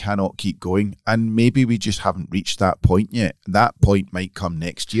physically cannot keep going. And maybe we just haven't reached that point yet. That point might come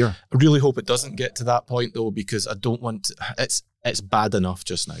next year. I really hope it doesn't get to that point, though, because I don't want to, it's bad enough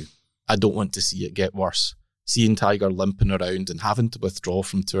just now. I don't want to see it get worse. Seeing Tiger limping around and having to withdraw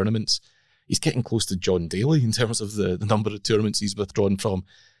from tournaments. He's getting close to John Daly in terms of the number of tournaments he's withdrawn from.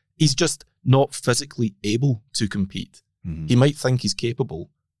 He's just not physically able to compete. Mm-hmm. He might think he's capable,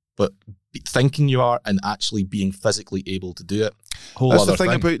 but thinking you are and actually being physically able to do it, That's the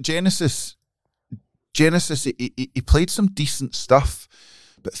thing about Genesis. Genesis, he played some decent stuff,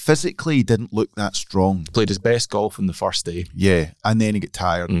 but physically he didn't look that strong. Played his best golf on the first day. Yeah, and then he got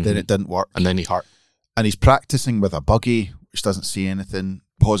tired, then it didn't work. And then he hurt. And he's practicing with a buggy, which doesn't say anything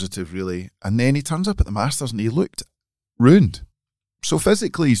positive really. And then he turns up at the Masters and he looked ruined. So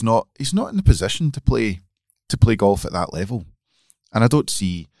physically he's not in the position to play golf at that level. And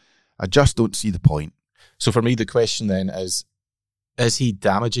I just don't see the point. So for me, the question then is he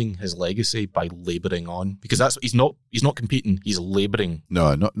damaging his legacy by labouring on? Because he's not competing, he's labouring.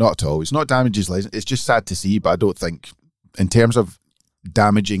 No, not at all. He's not damaging his legacy. It's just sad to see, but I don't think, in terms of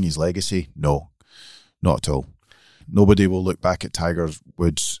damaging his legacy, no, not at all. Nobody will look back at Tiger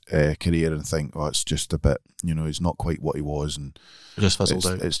Woods' career and think, oh, it's just a bit, he's not quite what he was. And just fizzled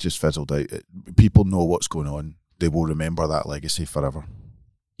out. It's just fizzled out. People know what's going on. They will remember that legacy forever.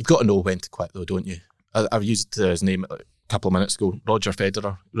 You've got to know when to quit, though, don't you? I've used his name a couple of minutes ago. Roger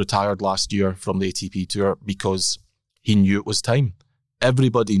Federer retired last year from the ATP Tour because he knew it was time.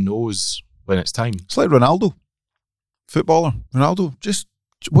 everybody knows when it's time. It's like Ronaldo, footballer. Ronaldo, just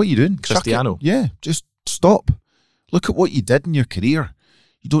what are you doing? Cristiano. Yeah, just stop. Look at what you did in your career.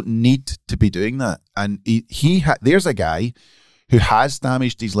 You don't need to be doing that. And there's a guy who has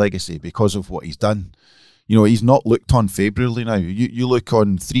damaged his legacy because of what he's done. You know, he's not looked on favourably now. You look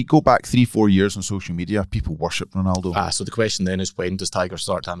on go back 3-4 years on social media, people worship Ronaldo. So the question then is, when does Tiger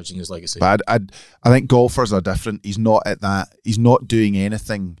start damaging his legacy? But I think golfers are different. He's not at that. He's not doing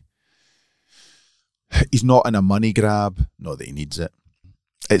anything. He's not in a money grab. Not that he needs it.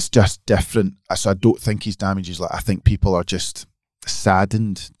 It's just different. So I don't think he's damaged. I think people are just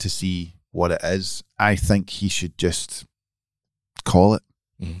saddened to see what it is. I think he should just call it.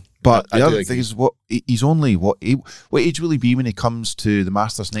 Mm. But the other thing is, he's only what age will he be when he comes to the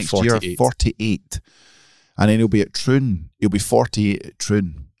Masters next 48. year? 48. And then he'll be at Troon. He'll be 48 at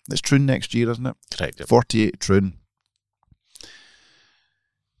Troon. It's Troon next year, isn't it? Correct. 48 at Troon.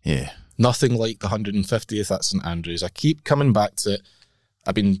 Yeah. Nothing like the 150th at St Andrews. I keep coming back to it.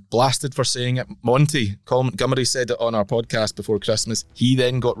 I've been blasted for saying it. Monty, Colin Montgomery, said it on our podcast before Christmas. He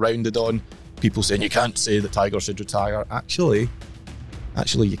then got rounded on. People saying you can't say that Tiger should retire. Actually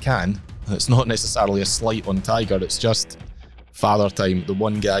you can. And it's not necessarily a slight on Tiger. It's just father time. The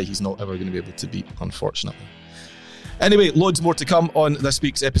one guy he's not ever going to be able to beat, unfortunately. Anyway, loads more to come on this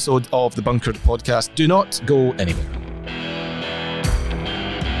week's episode of the Bunkered Podcast. Do not go anywhere.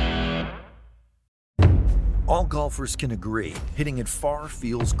 All golfers can agree, hitting it far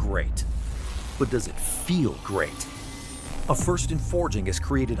feels great. But does it feel great? A first in forging has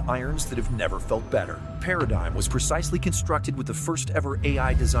created irons that have never felt better. Paradigm was precisely constructed with the first ever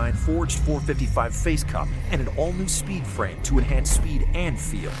AI-designed forged 455 face cup and an all-new speed frame to enhance speed and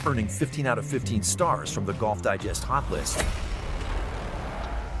feel, earning 15 out of 15 stars from the Golf Digest Hot List.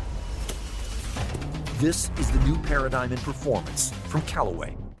 This is the new Paradigm in performance from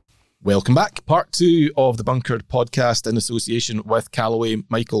Callaway. Welcome back. Part 2 of the Bunkered Podcast in association with Callaway.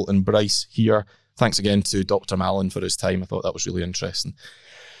 Michael and Bryce here. Thanks again to Dr. Mallon for his time. I thought that was really interesting.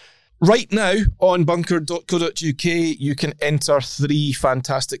 Right now on bunkered.co.uk, you can enter 3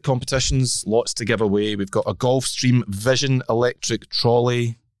 fantastic competitions, lots to give away. We've got a Gulfstream Vision electric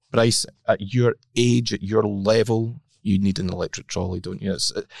trolley. Bryce, at your age, at your level, you need an electric trolley, don't you?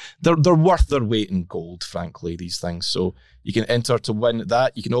 They're worth their weight in gold, frankly, these things. So you can enter to win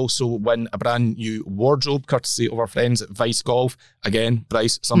that. You can also win a brand new wardrobe, courtesy of our friends at Vice Golf. Again,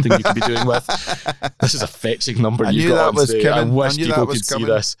 Bryce, something you could be doing with. This is a fetching number you got on today. I wish people could see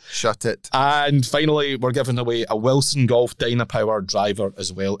this. Shut it. And finally, we're giving away a Wilson Golf Dynapower driver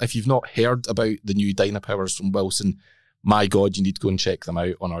as well. If you've not heard about the new Dynapowers from Wilson, my God, you need to go and check them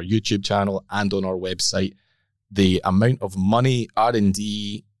out on our YouTube channel and on our website. The amount of money,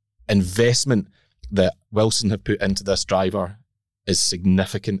 R&D, investment that Wilson have put into this driver is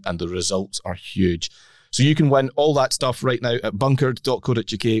significant and the results are huge. So you can win all that stuff right now at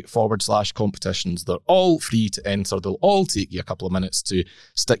bunkered.co.uk/competitions. They're all free to enter. They'll all take you a couple of minutes to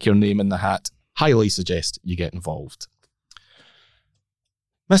stick your name in the hat. Highly suggest you get involved.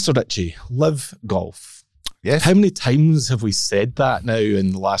 Mr. Ritchie, live golf. Yes. How many times have we said that now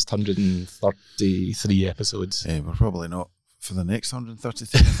in the last 133 episodes? We're probably not. For the next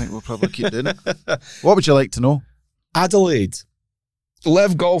 133, I think we'll probably keep doing it. What would you like to know? Adelaide.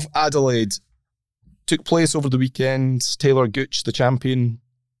 Live Golf Adelaide took place over the weekend. Taylor Gooch, the champion.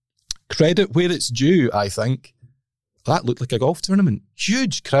 Credit where it's due, I think. That looked like a golf tournament.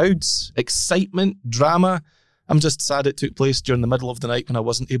 Huge crowds, excitement, drama. I'm just sad it took place during the middle of the night when I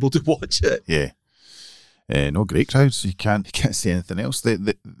wasn't able to watch it. Yeah. No, great crowds. You can't say anything else.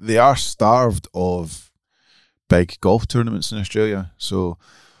 They are starved of big golf tournaments in Australia. So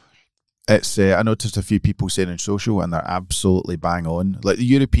it's I noticed a few people saying on social, and they're absolutely bang on. Like the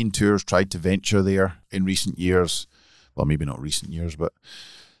European tours tried to venture there in recent years. Well, maybe not recent years, but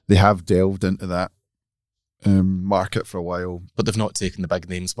they have delved into that market for a while. But they've not taken the big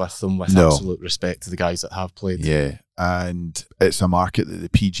names with them, with absolute respect to the guys that have played. Yeah, and it's a market that the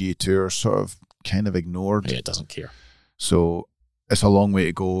PGA Tour sort of kind of ignored. Yeah, it doesn't care. So it's a long way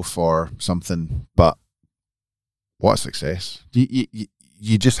to go for something, but what a success.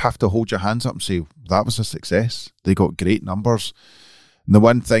 You just have to hold your hands up and say, that was a success. They got great numbers. And the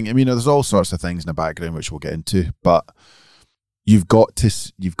one thing, I mean, there's all sorts of things in the background which we'll get into, but you've got to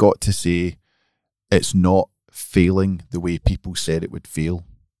say it's not failing the way people said it would fail.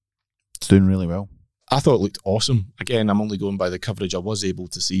 It's doing really well. I thought it looked awesome. Again, I'm only going by the coverage I was able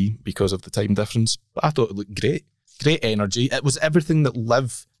to see because of the time difference, but I thought it looked great. Great energy. It was everything that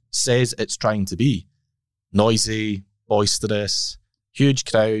Liv says it's trying to be. Noisy, boisterous, huge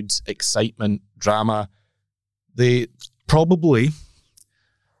crowds, excitement, drama. They probably,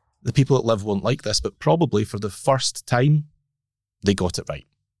 the people at Live won't like this, but probably for the first time, they got it right.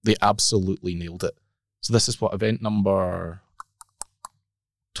 They absolutely nailed it. So this is what, event number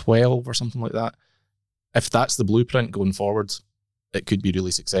 12 or something like that. If that's the blueprint going forward, it could be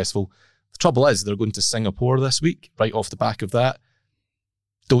really successful. The trouble is, they're going to Singapore this week, right off the back of that.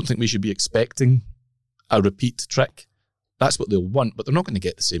 Don't think we should be expecting a repeat trick. That's what they'll want, but they're not going to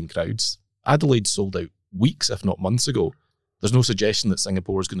get the same crowds. Adelaide sold out weeks, if not months ago. There's no suggestion that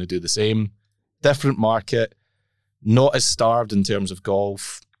Singapore is going to do the same. Different market, not as starved in terms of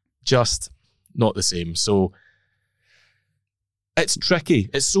golf, just not the same. So it's tricky.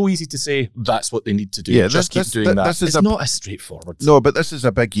 It's so easy to say that's what they need to do. Yeah, just keep doing that. It's not as straightforward. No, but this is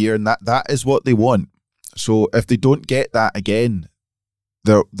a big year, and that is what they want. So if they don't get that again,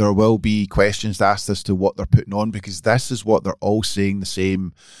 there will be questions asked as to what they're putting on, because this is what they're all saying, the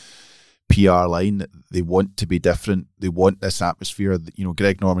same PR line, that they want to be different. They want this atmosphere. You know,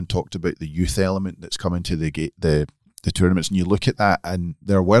 Greg Norman talked about the youth element that's coming to the tournaments, and you look at that, and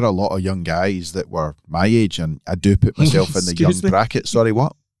there were a lot of young guys that were my age, and I do put myself in the young bracket. Sorry,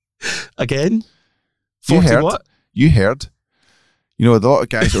 what? Again? 40 you heard what? You heard. You know, a lot of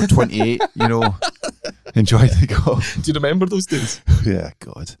guys that are 28, you know, enjoy the golf. Do you remember those days? Yeah,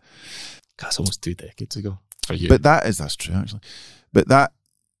 God. That's almost 2 decades ago for you. But that's true, actually. But that,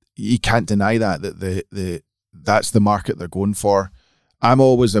 you can't deny that that's the market they're going for. I'm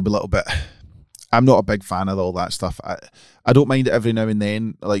always a little bit, I'm not a big fan of all that stuff. I don't mind it every now and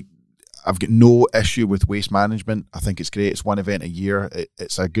then. Like, I've got no issue with waste management. I think it's great. It's one event a year.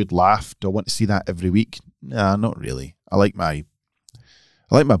 It's a good laugh. Do I want to see that every week? Nah, not really. I like my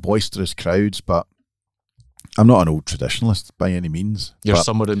boisterous crowds, but I'm not an old traditionalist by any means. You're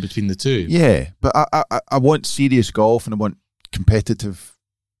somewhere in between the two. Yeah, but I want serious golf, and I want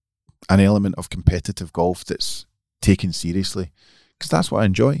an element of competitive golf that's taken seriously, because that's what I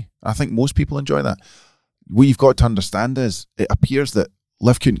enjoy. I think most people enjoy that. What you've got to understand is, it appears that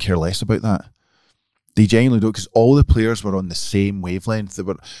Liv couldn't care less about that. They genuinely don't, because all the players were on the same wavelength. They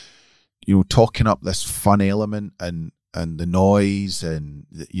were, you know, talking up this fun element and the noise, and,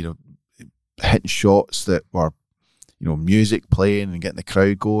 you know, hitting shots that were, you know, music playing and getting the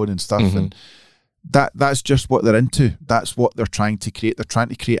crowd going and stuff. Mm-hmm. And that's just what they're into. That's what they're trying to create. They're trying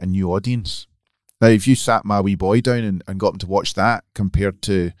to create a new audience. Now, if you sat my wee boy down and got him to watch that compared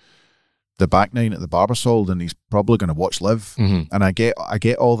to the back nine at the Barbasol, then he's probably going to watch Liv. Mm-hmm. And I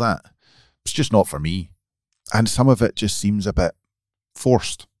get all that. It's just not for me. And some of it just seems a bit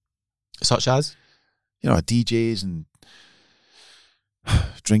forced. Such as? You know, DJs and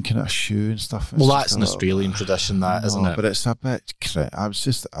drinking at a shoe and stuff. Well, that's an Australian tradition, that, isn't it? But it's a bit.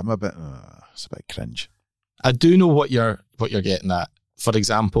 I'm a bit. It's a bit cringe. I do know what you're getting at. For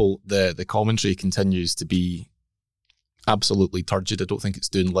example, the commentary continues to be absolutely turgid. I don't think it's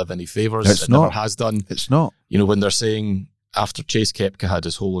doing Liv any favours. It never has done. It's not. You know, when they're saying after Chase Koepka had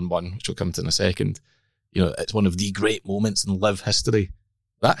his hole-in-one, which we'll come to in a second, you know, it's one of the great moments in Liv history.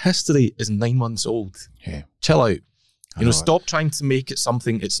 That history is 9 months old. Yeah. Chill out. You know, stop trying to make it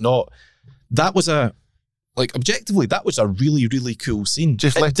something it's not. That was objectively, that was a really, really cool scene.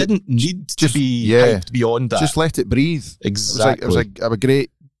 It didn't need to be hyped beyond that. Just let it breathe. Exactly. It was a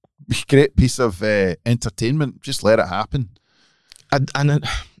great piece of entertainment. Just let it happen. And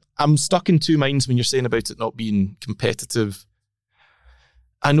I'm stuck in two minds when you're saying about it not being competitive.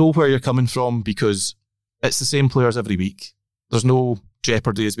 I know where you're coming from, because it's the same players every week. There's no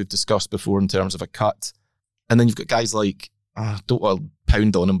jeopardy, as we've discussed before, in terms of a cut. And then you've got guys like, don't want to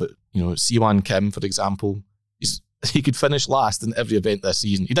pound on him, but, you know, Siwon Kim, for example, he could finish last in every event this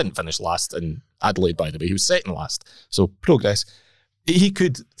season. He didn't finish last in Adelaide, by the way. He was second last. So progress. He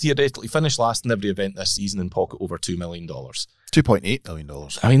could theoretically finish last in every event this season and pocket over $2 million. $2.8 million.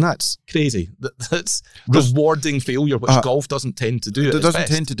 I mean, that's crazy. That's rewarding failure, which golf doesn't tend to do. It doesn't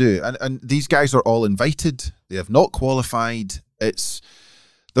tend to do. And these guys are all invited. They have not qualified. There's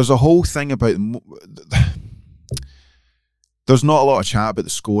a whole thing about... There's not a lot of chat about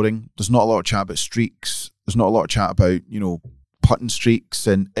the scoring. There's not a lot of chat about streaks. There's not a lot of chat about, you know, putting streaks.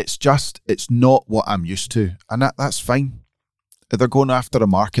 And it's not what I'm used to. And that's fine. They're going after a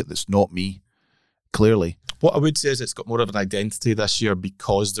market that's not me, clearly. What I would say is it's got more of an identity this year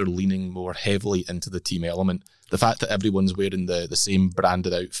because they're leaning more heavily into the team element. The fact that everyone's wearing the same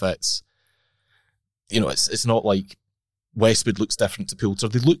branded outfits. You know, it's not like Westwood looks different to Poulter.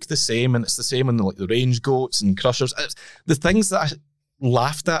 They look the same, and it's the same in the range goats and crushers. It's the things that I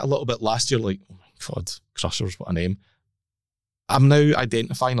laughed at a little bit last year, like, oh my God, crushers, what a name. I'm now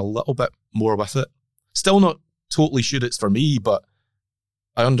identifying a little bit more with it. Still not totally sure it's for me, but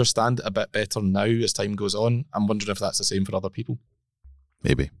I understand it a bit better now as time goes on. I'm wondering if that's the same for other people.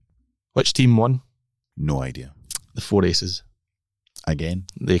 Maybe. Which team won? No idea. The Four Aces. Again.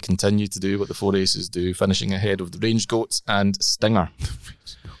 They continue to do what the Four Aces do, finishing ahead of the Range Goats and Stinger.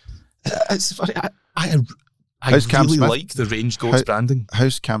 It's funny. I really like the Range Goats branding.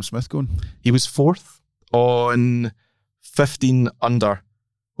 How's Cam Smith going? He was 4th on 15 under,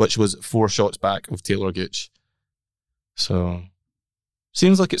 which was 4 shots back of Taylor Gooch. So,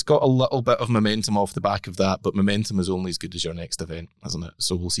 seems like it's got a little bit of momentum off the back of that, but momentum is only as good as your next event, isn't it?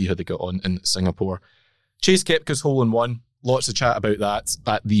 So we'll see how they get on in Singapore. Chase Koepka's hole in one. Lots of chat about that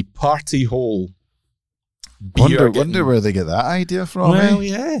at the party hole. Wonder where they get that idea from. Well,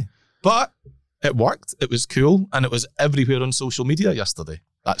 yeah. But it worked. It was cool. And it was everywhere on social media yesterday.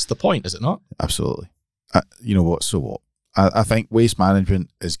 That's the point, is it not? Absolutely. You know what? So what? I think waste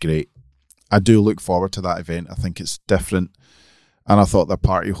management is great. I do look forward to that event. I think it's different. And I thought the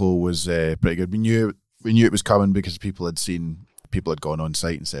party hole was pretty good. We knew it was coming because people had gone on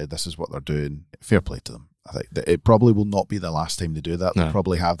site and said, this is what they're doing. Fair play to them. I think that it probably will not be the last time they do that. They'll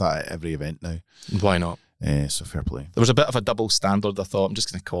probably have that at every event now. Why not? So fair play. There was a bit of a double standard, I thought. I'm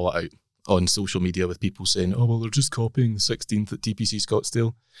just going to call it out on social media with people saying, oh, well, they're just copying the 16th at TPC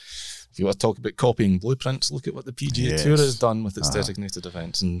Scottsdale. If you want to talk about copying blueprints, look at what the PGA Tour has done with its designated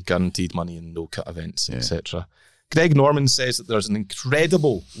events and guaranteed money and no-cut events, etc. Greg Norman says that there's an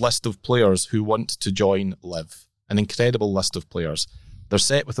incredible list of players who want to join LIV. An incredible list of players. They're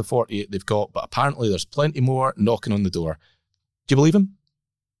set with the 48 they've got, but apparently there's plenty more knocking on the door. Do you believe him?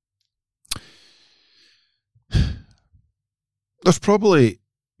 There's probably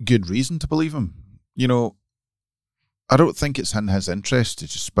good reason to believe him. You know, I don't think it's in his interest to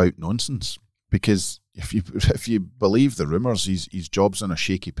just spout nonsense, because if you believe the rumours, his job's on a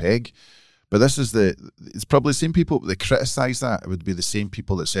shaky peg. But it's probably the same people that criticise that. It would be the same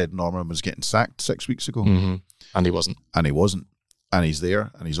people that said Norman was getting sacked 6 weeks ago. Mm-hmm. And he wasn't. And he's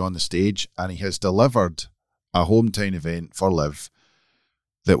there, and he's on the stage, and he has delivered a hometown event for LIV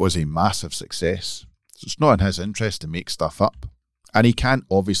that was a massive success. So it's not in his interest to make stuff up. And he can't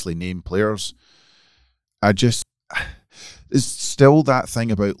obviously name players. There's still that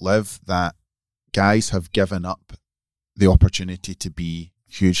thing about LIV that guys have given up the opportunity to be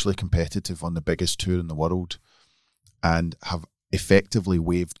hugely competitive on the biggest tour in the world and have effectively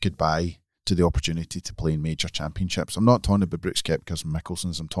waved goodbye to the opportunity to play in major championships. I'm not talking about Brooks Koepka's and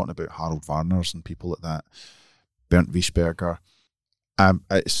Mickelson's. I'm talking about Harold Varner's and people like that. Bernd Wiesberger.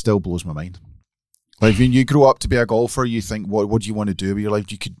 It still blows my mind. Like when you grow up to be a golfer, you think, what do you want to do with your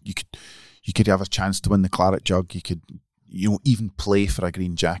life? You could have a chance to win the Claret Jug. You could, even play for a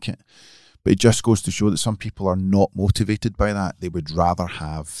green jacket. But it just goes to show that some people are not motivated by that. They would rather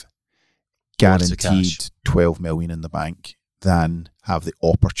have guaranteed 12 million in the bank than have the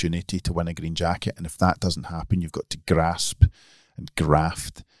opportunity to win a green jacket. And if that doesn't happen, you've got to grasp and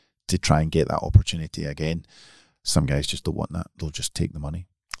graft to try and get that opportunity again. Some guys just don't want that. They'll just take the money.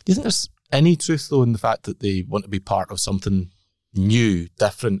 Do you think there's any truth, though, in the fact that they want to be part of something new,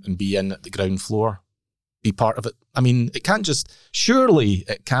 different, and be in at the ground floor? Be part of it? I mean, surely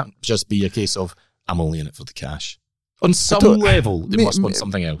it can't just be a case of, I'm only in it for the cash. On some level, they must want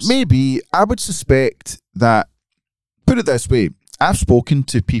something else. Maybe. I would suspect that, put it this way, I've spoken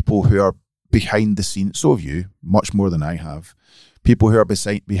to people who are behind the scenes, so have you, much more than I have. People who are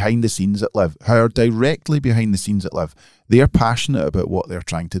behind the scenes at LIV, who are directly behind the scenes at LIV. They are passionate about what they're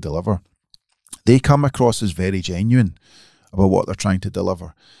trying to deliver. They come across as very genuine about what they're trying to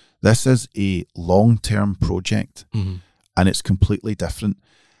deliver. This is a long-term project, and it's completely different.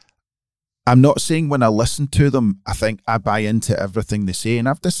 I'm not saying when I listen to them, I think I buy into everything they say, and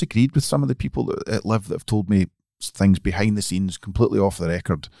I've disagreed with some of the people at LIV that have told me things behind the scenes, completely off the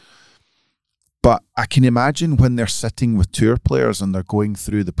record. But I can imagine when they're sitting with tour players and they're going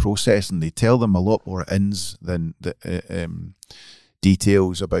through the process and they tell them a lot more ins than the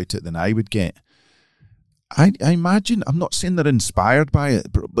details about it than I would get. I imagine, I'm not saying they're inspired by it,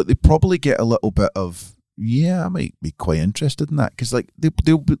 but they probably get a little bit of, I might be quite interested in that, because like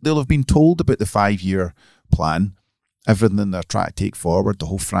they'll have been told about the 5-year plan, everything they're trying to take forward, the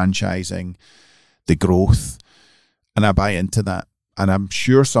whole franchising, the growth, and I buy into that. And I'm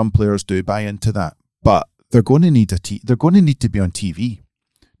sure some players do buy into that, but they're going to need they're going to need to be on TV.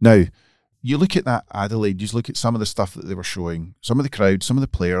 Now, you look at that Adelaide, you look at some of the stuff that they were showing, some of the crowd, some of the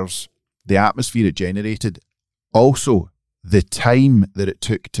players, the atmosphere it generated, also the time that it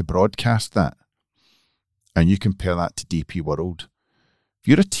took to broadcast that, and you compare that to DP World. If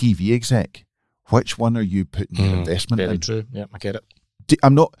you're a TV exec, which one are you putting your investment in? Very true. Yeah, I get it.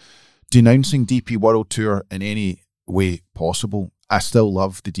 I'm not denouncing DP World Tour in any way possible. I still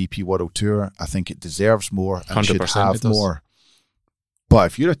love the DP World Tour. I think it deserves more and should have more But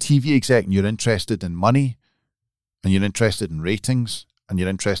if you're a TV exec and you're interested in money and you're interested in ratings and you're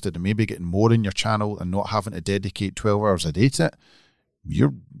interested in maybe getting more in your channel and not having to dedicate 12 hours a day to it,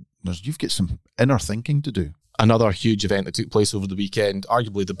 you've got some inner thinking to do. Another huge event that took place over the weekend,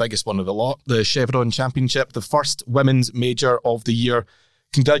 arguably the biggest one of the lot, the Chevron Championship, the first women's major of the year.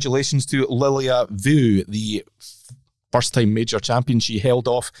 Congratulations to Lilia Vu, the first-time major champion. She held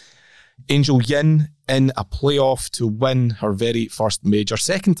off Angel Yin in a playoff to win her very first major,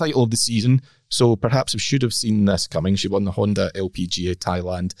 second title of the season, so perhaps we should have seen this coming. She won the Honda LPGA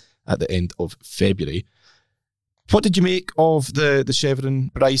Thailand at the end of February. What did you make of the Chevron,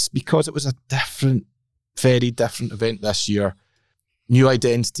 Bryce? Because it was a very different event this year. New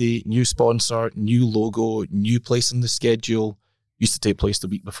identity, new sponsor, new logo, new place in the schedule. Used to take place the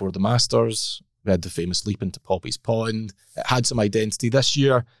week before the Masters. We had the famous leap into Poppy's Pond. It had some identity this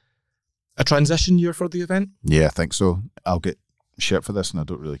year. A transition year for the event? Yeah, I think so. I'll get shit for this and I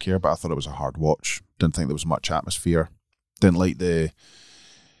don't really care, but I thought it was a hard watch. Didn't think there was much atmosphere. Didn't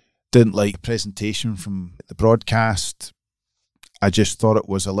like presentation from the broadcast. I just thought it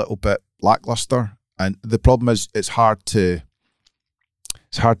was a little bit lackluster. And the problem is it's hard to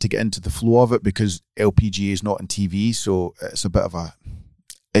get into the flow of it because LPGA is not on TV, so it's a bit of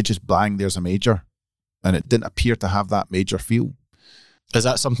it just bang, there's a major. And it didn't appear to have that major feel. Is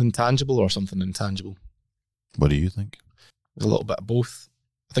that something tangible or something intangible? What do you think? A little bit of both.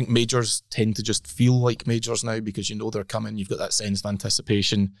 I think majors tend to just feel like majors now because you know they're coming. You've got that sense of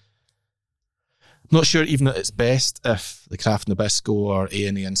anticipation. I'm not sure even at its best if the Kraft Nabisco or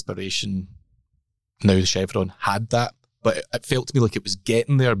A&A Inspiration, now the Chevron, had that. But it felt to me like it was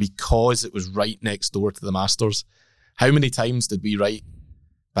getting there because it was right next door to the Masters. How many times did we write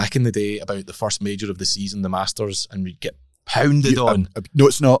back in the day about the first major of the season, the Masters, and we'd get pounded on? No,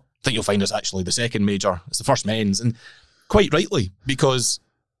 it's not. I think you'll find it's actually the second major. It's the first men's. And quite rightly, because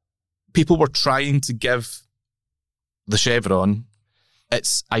people were trying to give the Chevron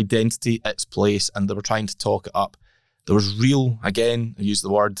its identity, its place, and they were trying to talk it up. There was real, again, I use the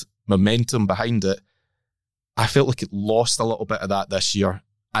word, momentum behind it. I felt like it lost a little bit of that this year,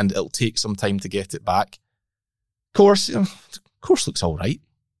 and it'll take some time to get it back. Course looks all right.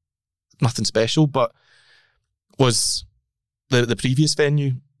 Nothing special, but was the previous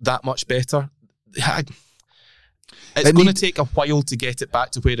venue that much better? It's going to take a while to get it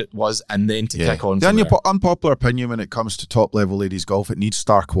back to where it was and then to kick on. The unpopular opinion when it comes to top level ladies golf, it needs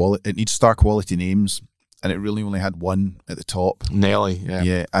star quality. It needs star quality names, and it really only had one at the top. Nelly,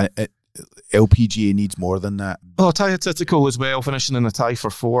 yeah. And LPGA needs more than that. Oh, Taya Titico as well, finishing in a tie for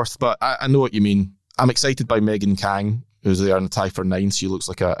fourth, but I know what you mean. I'm excited by Megan Kang, who's there in a tie for ninth. She looks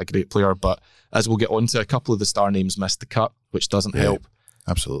like a great player, but as we'll get on to, a couple of the star names missed the cut, which doesn't help.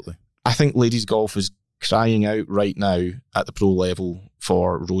 Absolutely. I think ladies golf is crying out right now at the pro level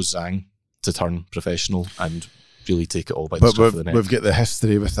for Rose Zhang to turn professional and really take it all by the scruff of the neck. We've got the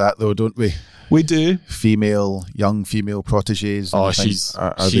history with that though, don't we? We do. Young female proteges. Oh,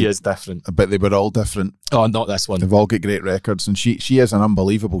 she is different. I bet they were all different. Oh, not this one. They've all got great records, and she is an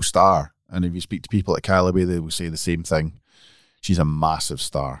unbelievable star. And if you speak to people at Callaway, they will say the same thing. She's a massive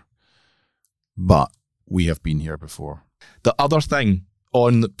star. But we have been here before. The other thing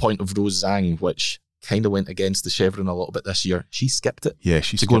on the point of Rose Zhang, which kind of went against the Chevron a little bit this year, she skipped it. Yeah,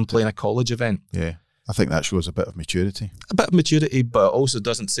 she to go and play in a college event. Yeah, I think that shows a bit of maturity. A bit of maturity, but also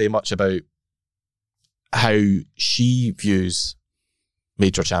doesn't say much about how she views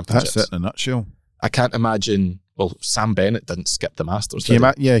major championships. That's it in a nutshell. I can't imagine. Well, Sam Bennett didn't skip the Masters. Can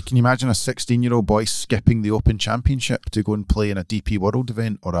you imagine a 16-year-old boy skipping the Open Championship to go and play in a DP World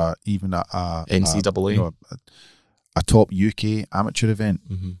event or even a NCAA, a top UK amateur event?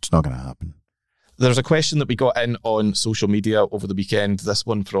 Mm-hmm. It's not going to happen. There's a question that we got in on social media over the weekend. This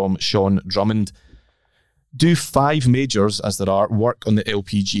one from Sean Drummond. Do 5 majors, as there are, work on the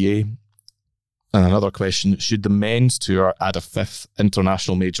LPGA? And another question, should the men's tour add a 5th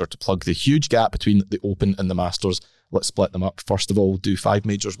international major to plug the huge gap between the Open and the Masters? Let's split them up. First of all, do 5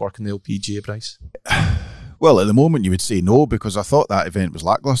 majors work in the LPGA, Bryce? Well, at the moment you would say no, because I thought that event was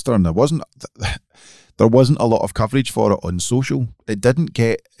lackluster and there wasn't a lot of coverage for it on social. It didn't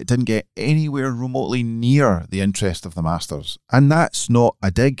get anywhere remotely near the interest of the Masters. And that's not a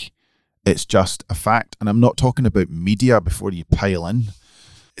dig. It's just a fact. And I'm not talking about media before you pile in.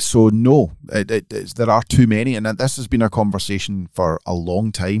 So no, there are too many, and this has been a conversation for a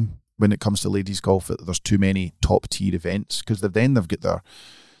long time when it comes to ladies golf, that there's too many top tier events, because they've got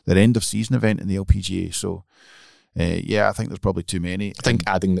their end of season event in the LPGA. So I think there's probably too many. I think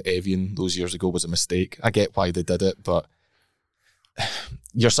adding the Evian those years ago was a mistake. I get why they did it, but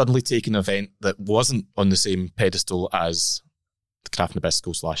you're suddenly taking an event that wasn't on the same pedestal as Kraft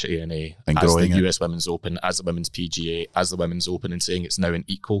Nabisco / And as the growing it. US Women's Open, as the Women's PGA, as the Women's Open, and saying it's now an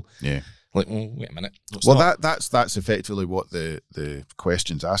equal. Yeah. Like, oh, wait a minute. No, it's Well, not. that's effectively what the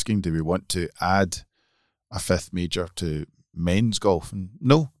question's asking. Do we want to add a fifth major to men's golf? And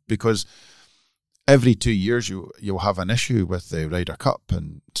no, because every 2 years you'll have an issue with the Ryder Cup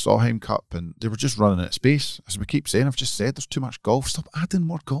and Solheim Cup, and they were just running out of space. As we keep saying, I've just said there's too much golf. Stop adding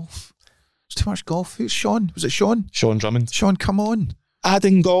more golf. There's too much golf. Who's Sean? Was it Sean? Sean Drummond. Sean, come on.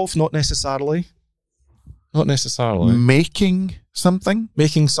 Adding golf, not necessarily. Not necessarily. Making something.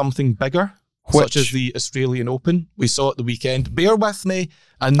 Making something bigger, Which- such as the Australian Open. We saw at the weekend. Bear with me.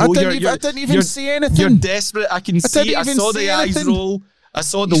 I I know didn't even see anything. You're desperate. I can see. I even saw see the eyes anything. roll. I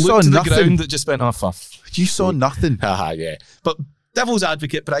saw the You look saw to the nothing. ground that just went off. You saw nothing. Haha, yeah. But devil's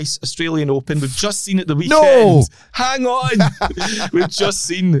advocate, Bryce, Australian Open. We've just seen at the weekend. No! Hang on. We've just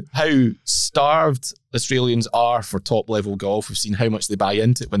seen how starved Australians are for top level golf. We've seen how much they buy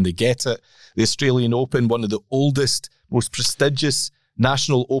into it when they get it. The Australian Open, one of the oldest, most prestigious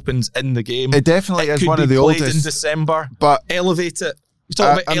national opens in the game. It definitely is could one be of the played oldest. in December. But Elevate it. We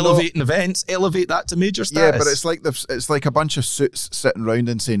talk about I'm not- elevating events. Elevate that to major yeah, status. but it's like a bunch of suits sitting around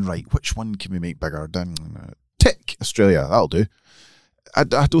and saying, right, which one can we make bigger? Tick, Australia, that'll do. I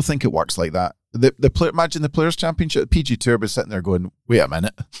don't think it works like that. Imagine the Players' Championship, the PG Tour was sitting there going, wait a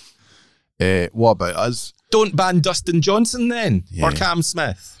minute, what about us? Don't ban Dustin Johnson then, Yeah. or Cam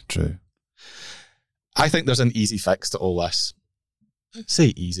Smith. True. I think there's an easy fix to all this. Say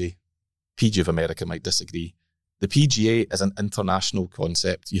easy. PGA of America might disagree. The PGA is an international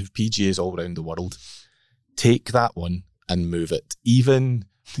concept. You have PGAs all around the world. Take that one and move it. Even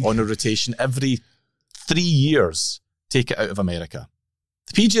on a rotation every 3 years, take it out of America.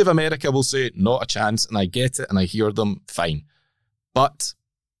 The PGA of America will say, not a chance, and I get it, and I hear them, fine. But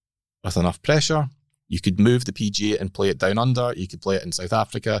with enough pressure, you could move the PGA and play it down under. You could play it in South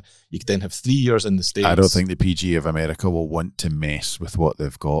Africa. You could then have 3 years in the States. I don't think the PGA of America will want to mess with what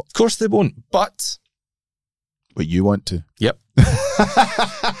they've got. Of course they won't, but... But you want to. Yep.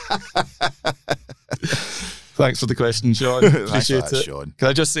 Thanks for the question, Sean. Appreciate That's it. Sean. Can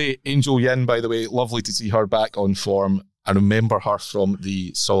I just say, Angel Yin, by the way, lovely to see her back on form. I remember her from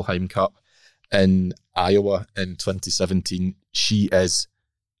the Solheim Cup in Iowa in 2017. She is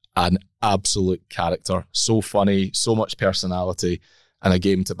an absolute character. So funny, so much personality, and a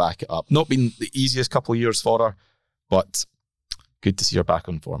game to back it up. Not been the easiest couple of years for her, but good to see her back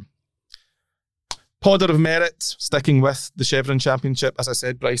on form. Podder of merit, sticking with the Chevron Championship. As I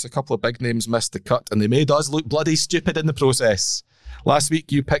said, Bryce, a couple of big names missed the cut, and they made us look bloody stupid in the process. Last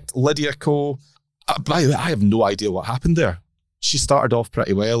week, you picked Lydia Ko. By the way, I have no idea what happened there. She started off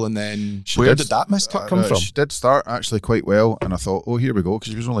pretty well, and then where did that missed cut come from? She did start actually quite well, and I thought, oh, here we go,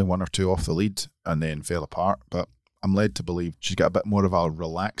 because she was only 1 or 2 off the lead and then fell apart. But I'm led to believe she's got a bit more of a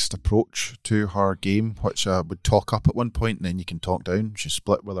relaxed approach to her game, which I would talk up at one point, and then you can talk down. She's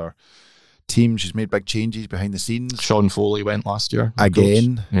split with her team. She's made big changes behind the scenes. Sean Foley went last year.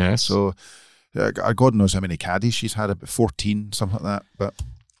 Again. Yes. So God knows how many caddies she's had, about 14, something like that. But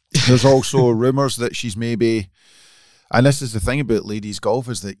there's also rumours that she's maybe, and this is the thing about ladies golf,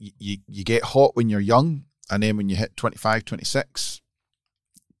 is that you get hot when you're young, and then when you hit 25, 26,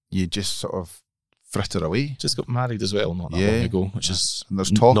 you just sort of fritter away. Just got married as well not that long ago, which is And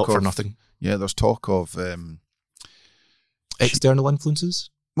there's talk not for of- nothing. Yeah, there's talk of External influences?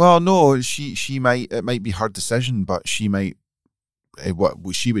 well, no, it might be her decision, but she might what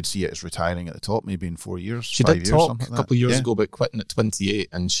she would see it as retiring at the top, maybe in 4 years. She 5 did years, talk something a like couple of that. years Yeah. ago about quitting at 28,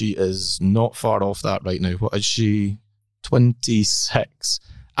 and she is not far off that right now. What is she? 26.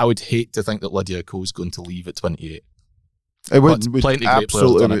 I would hate to think that Lydia Ko's going to leave at 28. It would, But plenty of great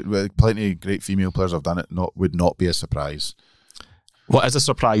players have done absolutely, plenty of great female players have done it. Would not be a surprise. What is a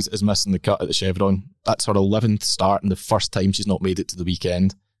surprise is missing the cut at the Chevron. That's her 11th start and the first time she's not made it to the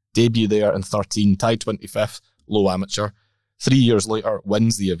weekend. Debut there in 13, tied 25th, low amateur. 3 years later,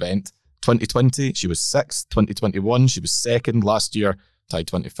 wins the event. 2020, she was 6th. 2021, she was 2nd. Last year, tied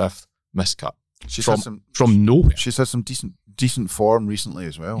 25th, missed cut. She's From nowhere. She's had some decent form recently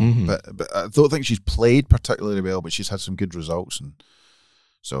as well. Mhm. But I don't think she's played particularly well, but she's had some good results, and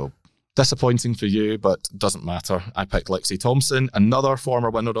so Disappointing for you, but doesn't matter. I picked Lexi Thompson, another former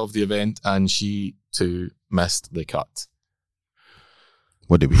winner of the event, and she too missed the cut.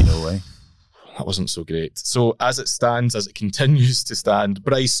 what do we know, eh? That wasn't so great. So as it stands, as it continues to stand,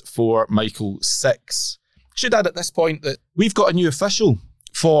 Bryce 4, Michael 6. Should add at this point that we've got a new official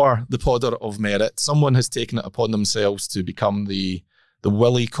for the Podder of Merit. Someone has taken it upon themselves to become the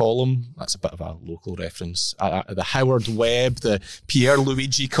Willie column. That's a bit of a local reference. The Howard Webb, the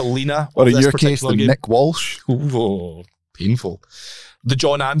Pierluigi Collina. Or of in this your case, particular the game. Nick Walsh. Ooh, painful. The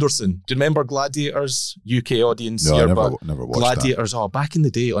John Anderson. Do you remember Gladiators? UK audience No, here, I but never watched that. Gladiators, back in the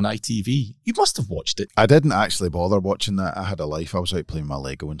day on ITV. You must have watched it. I didn't actually bother watching that. I had a life. I was out playing my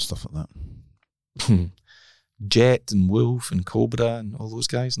Lego and stuff like that. Jet and Wolf and Cobra and all those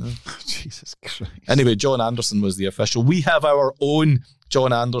guys now. Jesus Christ. Anyway, John Anderson was the official. We have our own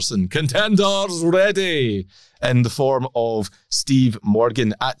John Anderson contenders ready in the form of Steve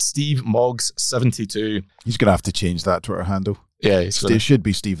Morgan at Steve Moggs72. He's going to have to change that Twitter handle. Yeah, It should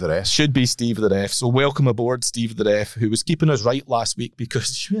be Steve the Ref. should be Steve the Ref. So welcome aboard, Steve the Ref, who was keeping us right last week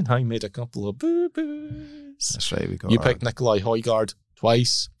because you and I made a couple of boo-boos. That's right. We got You picked Nikolai Højgaard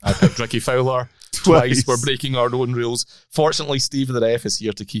twice. I picked Ricky Fowler twice. We're breaking our own rules. Fortunately, Steve the Ref is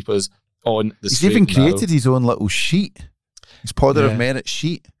here to keep us on the He's straight even and narrow. created his own little sheet. His Podder Yeah. of Merit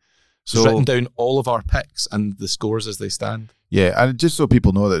sheet. He's written down all of our picks and the scores as they stand. Yeah, and just so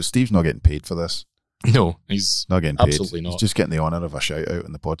people know that Steve's not getting paid for this. No, he's Not getting paid. Absolutely not. He's just getting the honour of a shout out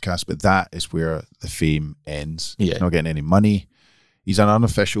in the podcast, but that is where the fame ends. Yeah. He's not getting any money. He's an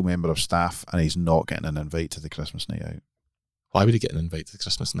unofficial member of staff and he's not getting an invite to the Christmas night out. Why would he get an invite to the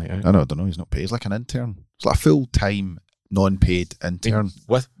Christmas night out? I don't know. He's not paid. He's like an intern. It's like a full-time, non-paid intern.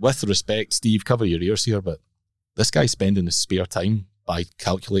 With respect, Steve, cover your ears here, but this guy's spending his spare time by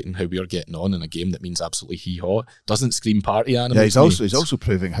calculating how we're getting on in a game that means absolutely hee-haw. Doesn't scream party animals. Yeah, he's also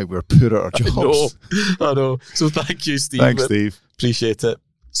proving how we're poor at our jobs. I know. So thank you, Steve. Thanks, Steve. Appreciate it.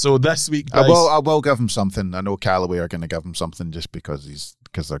 So this week, I Bryce, will give him something. I know Callaway are going to give him something just because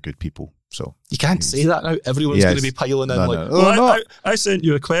they're good people. So you can't say that now. Everyone's Yes. going to be piling in No, like, no. "Well, Oh, no. I sent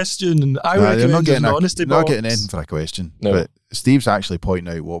you a question and I Nah, recommend you're not getting an honesty not box." getting anything for a question. No. But Steve's actually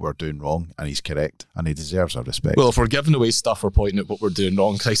pointing out what we're doing wrong, and he's correct, and he deserves our respect. Well, if we're giving away stuff or pointing out what we're doing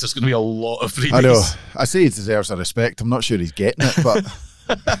wrong, Christ, there's going to be a lot of freebies. I know. I say he deserves our respect. I'm not sure he's getting it,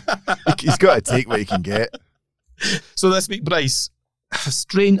 but he's got to take what he can get. So this week, Bryce,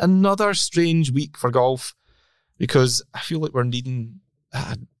 another strange week for golf because I feel like we're needing,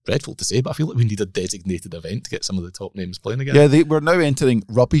 dreadful to say, but I feel like we need a designated event to get some of the top names playing again. Yeah, we're now entering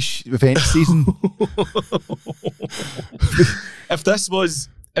rubbish event season. If this was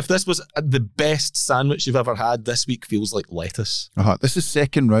the best sandwich you've ever had, this week feels like lettuce. This is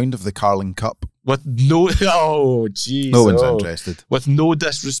second round of the Carling Cup. With no, jeez, No one's interested. With no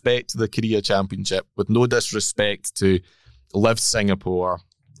disrespect to the Korea Championship, with no disrespect to Live Singapore,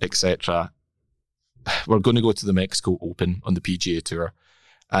 etc., we're going to go to the Mexico Open on the PGA Tour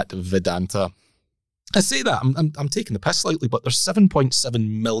at Vedanta. I say that I'm taking the piss slightly, but there's $7.7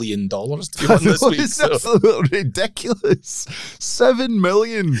 million to be won this week. It's So. absolutely ridiculous. 7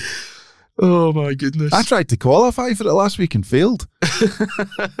 million. Oh my goodness! I tried to qualify for it last week and failed.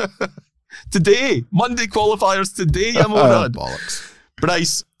 Today, Monday qualifiers today. I'm on. Bollocks.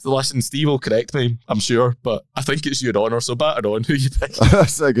 Bryce, listen, Steve will correct me, I'm sure, but I think it's your honour. So batter on. Who you pick?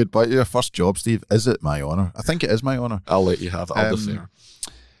 That's a good point. Your first job, Steve. Is it my honour? I think it is my honour. I'll let you have it. I'll defer.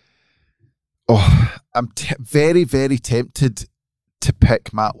 Oh, I'm very, very tempted to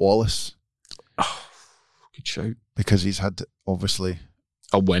pick Matt Wallace Good shout. because he's had, obviously,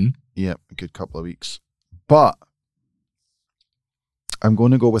 A win. a good couple of weeks. But I'm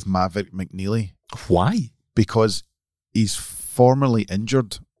going to go with Maverick McNeely Why? because he's formerly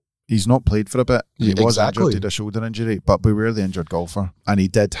injured. He's not played for a bit. He was Exactly. injured, he had a shoulder injury, but beware the injured golfer. And he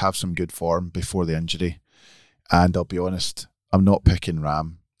did have some good form before the injury. And I'll be honest, I'm not picking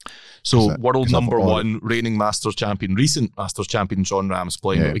Ram. So, Is it- world is that number all- one, reigning Masters champion, recent Masters champion John Rahm's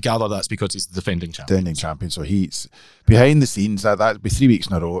playing. Yeah. But we gather that's because he's the defending champion. Defending champion. So he's behind the scenes. That'd be 3 weeks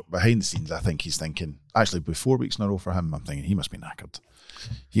in a row. Behind the scenes, I think he's thinking. Actually, be 4 weeks in a row for him. I'm thinking he must be knackered.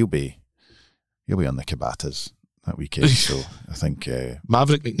 He'll be on the Kabatas that weekend. So I think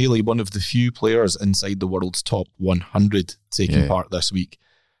Maverick McNeely, one of the few players inside the world's top 100 taking Yeah. part this week.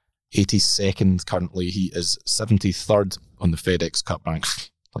 82nd currently. He is 73rd on the FedEx Cup rank.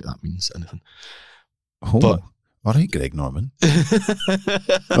 Like that means anything. But- all right, Greg Norman.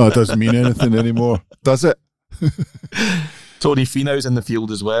 Oh, it doesn't mean anything anymore, does it? Tony Finau's in the field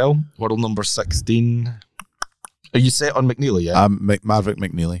as well. World number 16. Are you set on McNeely, yeah? Maverick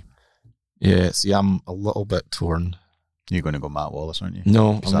McNeely. Yeah, see, I'm a little bit torn. You're going to go Matt Wallace, aren't you?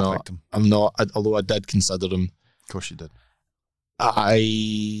 No, Because I'm I not. picked him. I'm not, although I did consider him. Of course you did.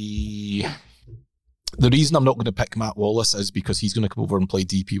 The reason I'm not going to pick Matt Wallace is because he's going to come over and play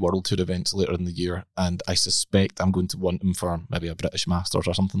DP World Tour events later in the year, and I suspect I'm going to want him for maybe a British Masters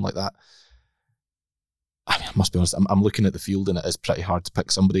or something like that. I mean, I must be honest, I'm looking at the field and it is pretty hard to pick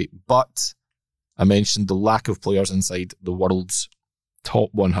somebody, but I mentioned the lack of players inside the world's top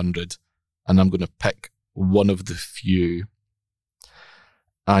 100, and I'm going to pick one of the few.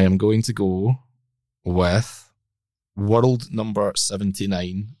 I am going to go with World number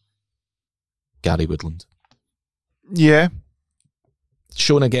 79, Gary Woodland. Yeah.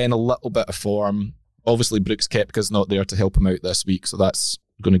 Shown again a little bit of form. Obviously, Brooks Koepka's not there to help him out this week, so that's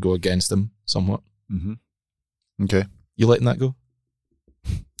going to go against him somewhat. Mm-hmm. Okay. You letting that go?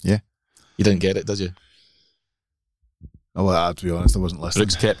 Yeah. You didn't get it, did you? Oh, well, to be honest, I wasn't listening.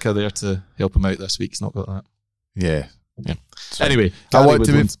 Brooks Koepka there to help him out this week. He's not got that. Yeah. So, anyway, I want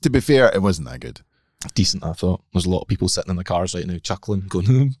Woodland, to be fair, it wasn't that good. decent, I thought. There's a lot of people sitting in the cars right now chuckling,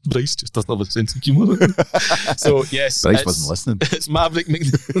 going, Bryce just doesn't have a sense of humour. So, yes. Bryce wasn't listening. It's Maverick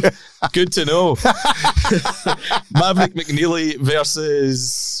McNeely. Good to know. Maverick McNeely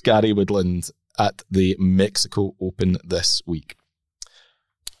versus Gary Woodland at the Mexico Open this week.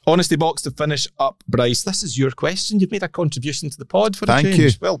 Honesty box to finish up, Bryce. This is your question. You've made a contribution to the pod for a change. You.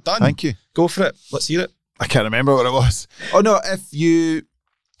 Well done. Thank you. Go for it. Let's hear it. I can't remember what it was. Oh, no, if you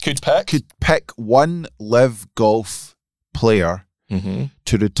Could pick one live golf player Mm-hmm.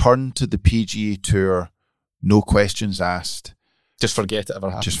 to return to the PGA Tour, no questions asked, Just forget it ever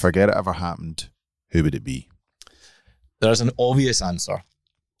happened. just forget it ever happened, who would it be? There's an obvious answer.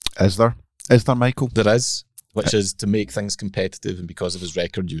 Is there? Is there, Michael? There is, which is to make things competitive, and because of his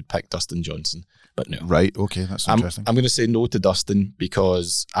record, you would pick Dustin Johnson. But no. Right, okay, that's I'm interesting. going to say no to Dustin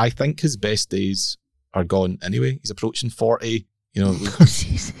because I think his best days are gone anyway. He's approaching 40. You know,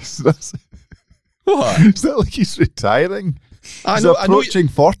 Jesus, what? is that like he's retiring? He's approaching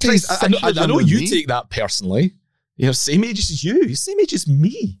 40. I know you take that personally. You're same age as you. You're same age as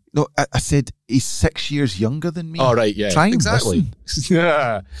me. No, I said he's 6 years younger than me. Oh, right, yeah. Try and exactly. listen.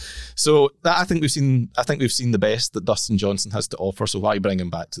 Yeah. So that I think we've seen the best that Dustin Johnson has to offer. So why bring him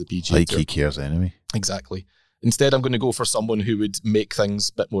back to the PGA Like Tour? he cares anyway. Exactly. Instead, I'm going to go for someone who would make things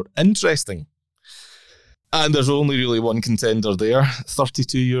a bit more interesting. And there's only really one contender there.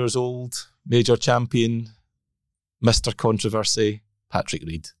 32 years old, major champion, Mr. Controversy, Patrick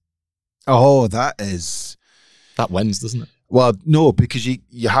Reed. Oh, that is... That wins, doesn't it? Well, no, because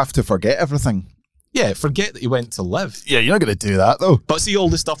you have to forget everything. Yeah, forget that he went to Live. Yeah, you're not going to do that, though. But see all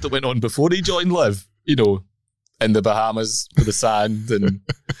the stuff that went on before he joined Live, you know, in the Bahamas with the sand and...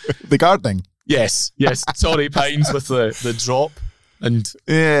 The gardening. Yes. Torrey Pines with the drop and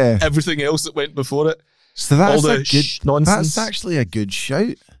Yeah. everything else that went before it. So that's all the a good nonsense. That's actually a good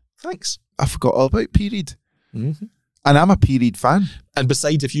shout. Thanks. I forgot all about P-Reed. Mm-hmm. And I'm a P-Reed fan. And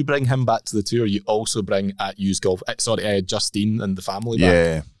besides, if you bring him back to the tour, you also bring at Used Golf, Justine and the family back.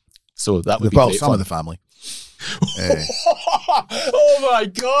 Yeah. So that would be Well, great some fun. of the family. Oh my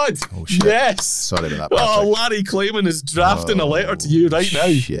God. Oh, shit. Yes. Sorry about that, Oh, Patrick. Larry Clayman is drafting a letter to you right now.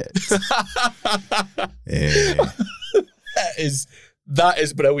 Shit. That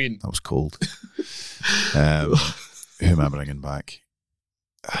is brilliant. That was cold. Who am I bringing back?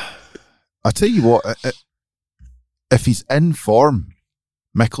 I'll tell you what, if he's in form,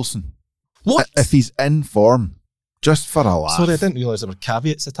 Mickelson. What? If he's in form, just for a laugh. Sorry, I didn't realise there were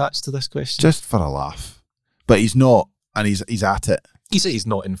caveats attached to this question. Just for a laugh. But he's not, and he's at it. You say he's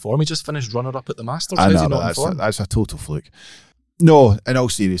not in form. He just finished runner-up at the Masters. I How's know, he but not in form? that's a total fluke. No, in all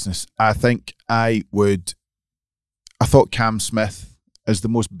seriousness, I think I thought Cam Smith is the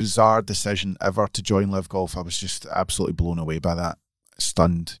most bizarre decision ever to join Live Golf. I was just absolutely blown away by that.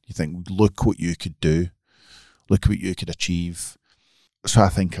 Stunned. You think, look what you could do. Look what you could achieve. So I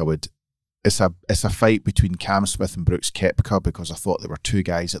think I would. It's a fight between Cam Smith and Brooks Koepka because I thought they were two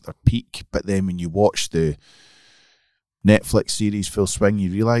guys at their peak. But then when you watch the Netflix series Full Swing, you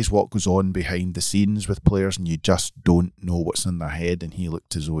realise what goes on behind the scenes with players and you just don't know what's in their head. And he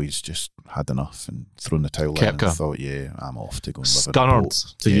looked as though he's just had enough and thrown the towel in and Koepka. thought, yeah, I'm off to go and live in a boat.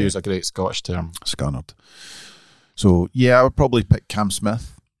 Scunnered, to use a great Scottish term. Scunnered. So, yeah, I would probably pick Cam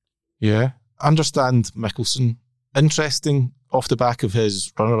Smith. Yeah. Understand Mickelson. Interesting, off the back of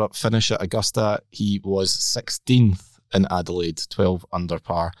his runner-up finish at Augusta, he was 16th in Adelaide, 12 under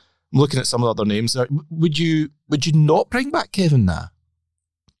par. I'm looking at some of the other names there. Would you not bring back Kevin Na?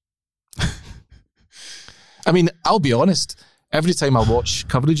 I mean, I'll be honest. Every time I watch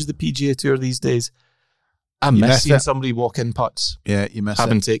coverage of the PGA Tour these days, I You miss miss seeing it. somebody walk in putts, Yeah, you miss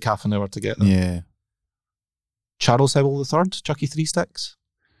having it. to take half an hour to get there. Yeah. Charles Howell III, Chucky Three Sticks.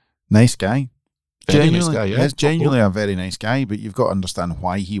 Nice guy. Very Genuinely, nice guy, yeah. He's genuinely a very nice guy, but you've got to understand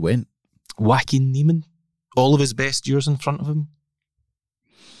why he went. Joaquin Neiman, all of his best years in front of him.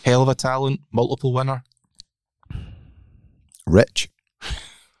 Hell of a talent, multiple winner. Rich.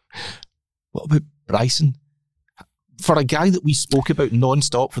 What about Bryson? For a guy that we spoke about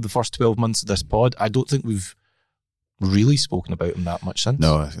non-stop for the first 12 months of this pod, I don't think we've really spoken about him that much since.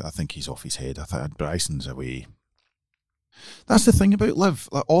 No, I think he's off his head. I thought Bryson's away. That's the thing about Liv.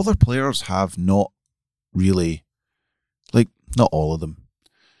 Like, all their players have not really Like, not all of them.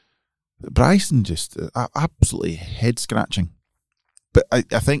 Bryson just absolutely head scratching. But I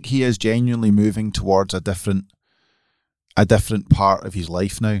think he is genuinely moving towards a different part of his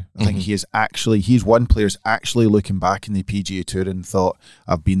life now. I think he's one player's actually looking back in the PGA Tour and thought,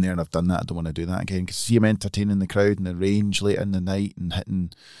 I've been there and I've done that, I don't want to do that again. Because see him entertaining the crowd in the range late in the night and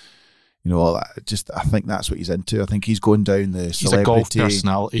hitting, all that. I think that's what he's into. I think he's going down the celebrity, a golf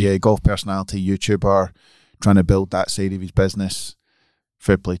personality. Yeah, golf personality, YouTuber, trying to build that side of his business.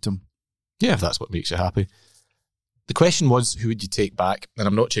 Fair play to him. Yeah, if that's what makes you happy. The question was, who would you take back? And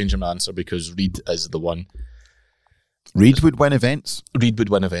I'm not changing my answer because Reed is the one. Reed would win events. Reed would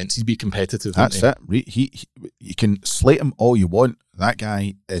win events. He'd be competitive. That's it. You can slate him all you want. That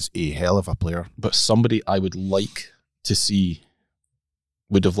guy is a hell of a player. But somebody I would like to see,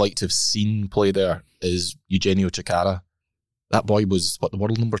 would have liked to have seen play there, is Eugenio Chacarra. That boy was, the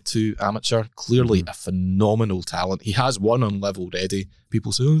world number 2 amateur. Clearly a phenomenal talent. He has won on level already.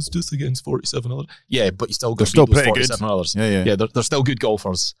 People say, it's just against 47 others. Yeah, but you still got to beat those 47 others. Yeah, they're still good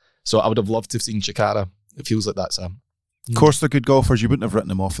golfers. So I would have loved to have seen Chacarra. It feels like that's Of course they're good golfers. You wouldn't have written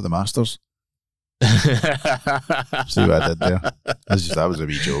them off for the Masters. See what I did there? That was a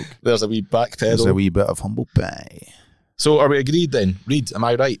wee joke. There's a wee backpedal. There's a wee bit of humble pie. So are we agreed then? Reed, am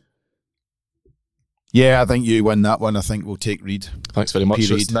I right? Yeah, I think you win that one. I think we'll take Reed. Thanks very much.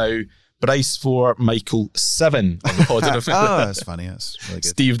 So it's now Bryce 4, Michael 7 on the positive. That's funny. That's really good.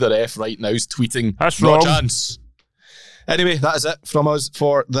 Steve the ref right now is tweeting, that's no wrong. Chance. Anyway, that is it from us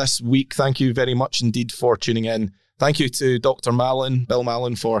for this week. Thank you very much indeed for tuning in. Thank you to Dr. Mallon, Bill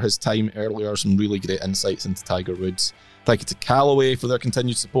Mallon, for his time earlier. Some really great insights into Tiger Woods. Thank you to Callaway for their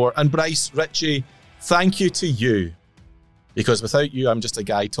continued support. And Bryce, Richie, thank you to you. Because without you, I'm just a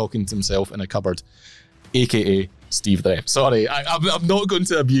guy talking to himself in a cupboard, a.k.a. Steve the Ref. Sorry, I'm not going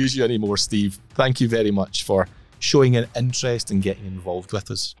to abuse you anymore, Steve. Thank you very much for showing an interest and getting involved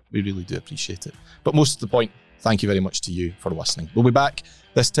with us. We really do appreciate it. But most of the point, thank you very much to you for listening. We'll be back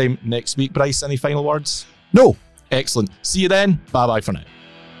this time next week. Bryce, any final words? No. Excellent. See you then. Bye-bye for now.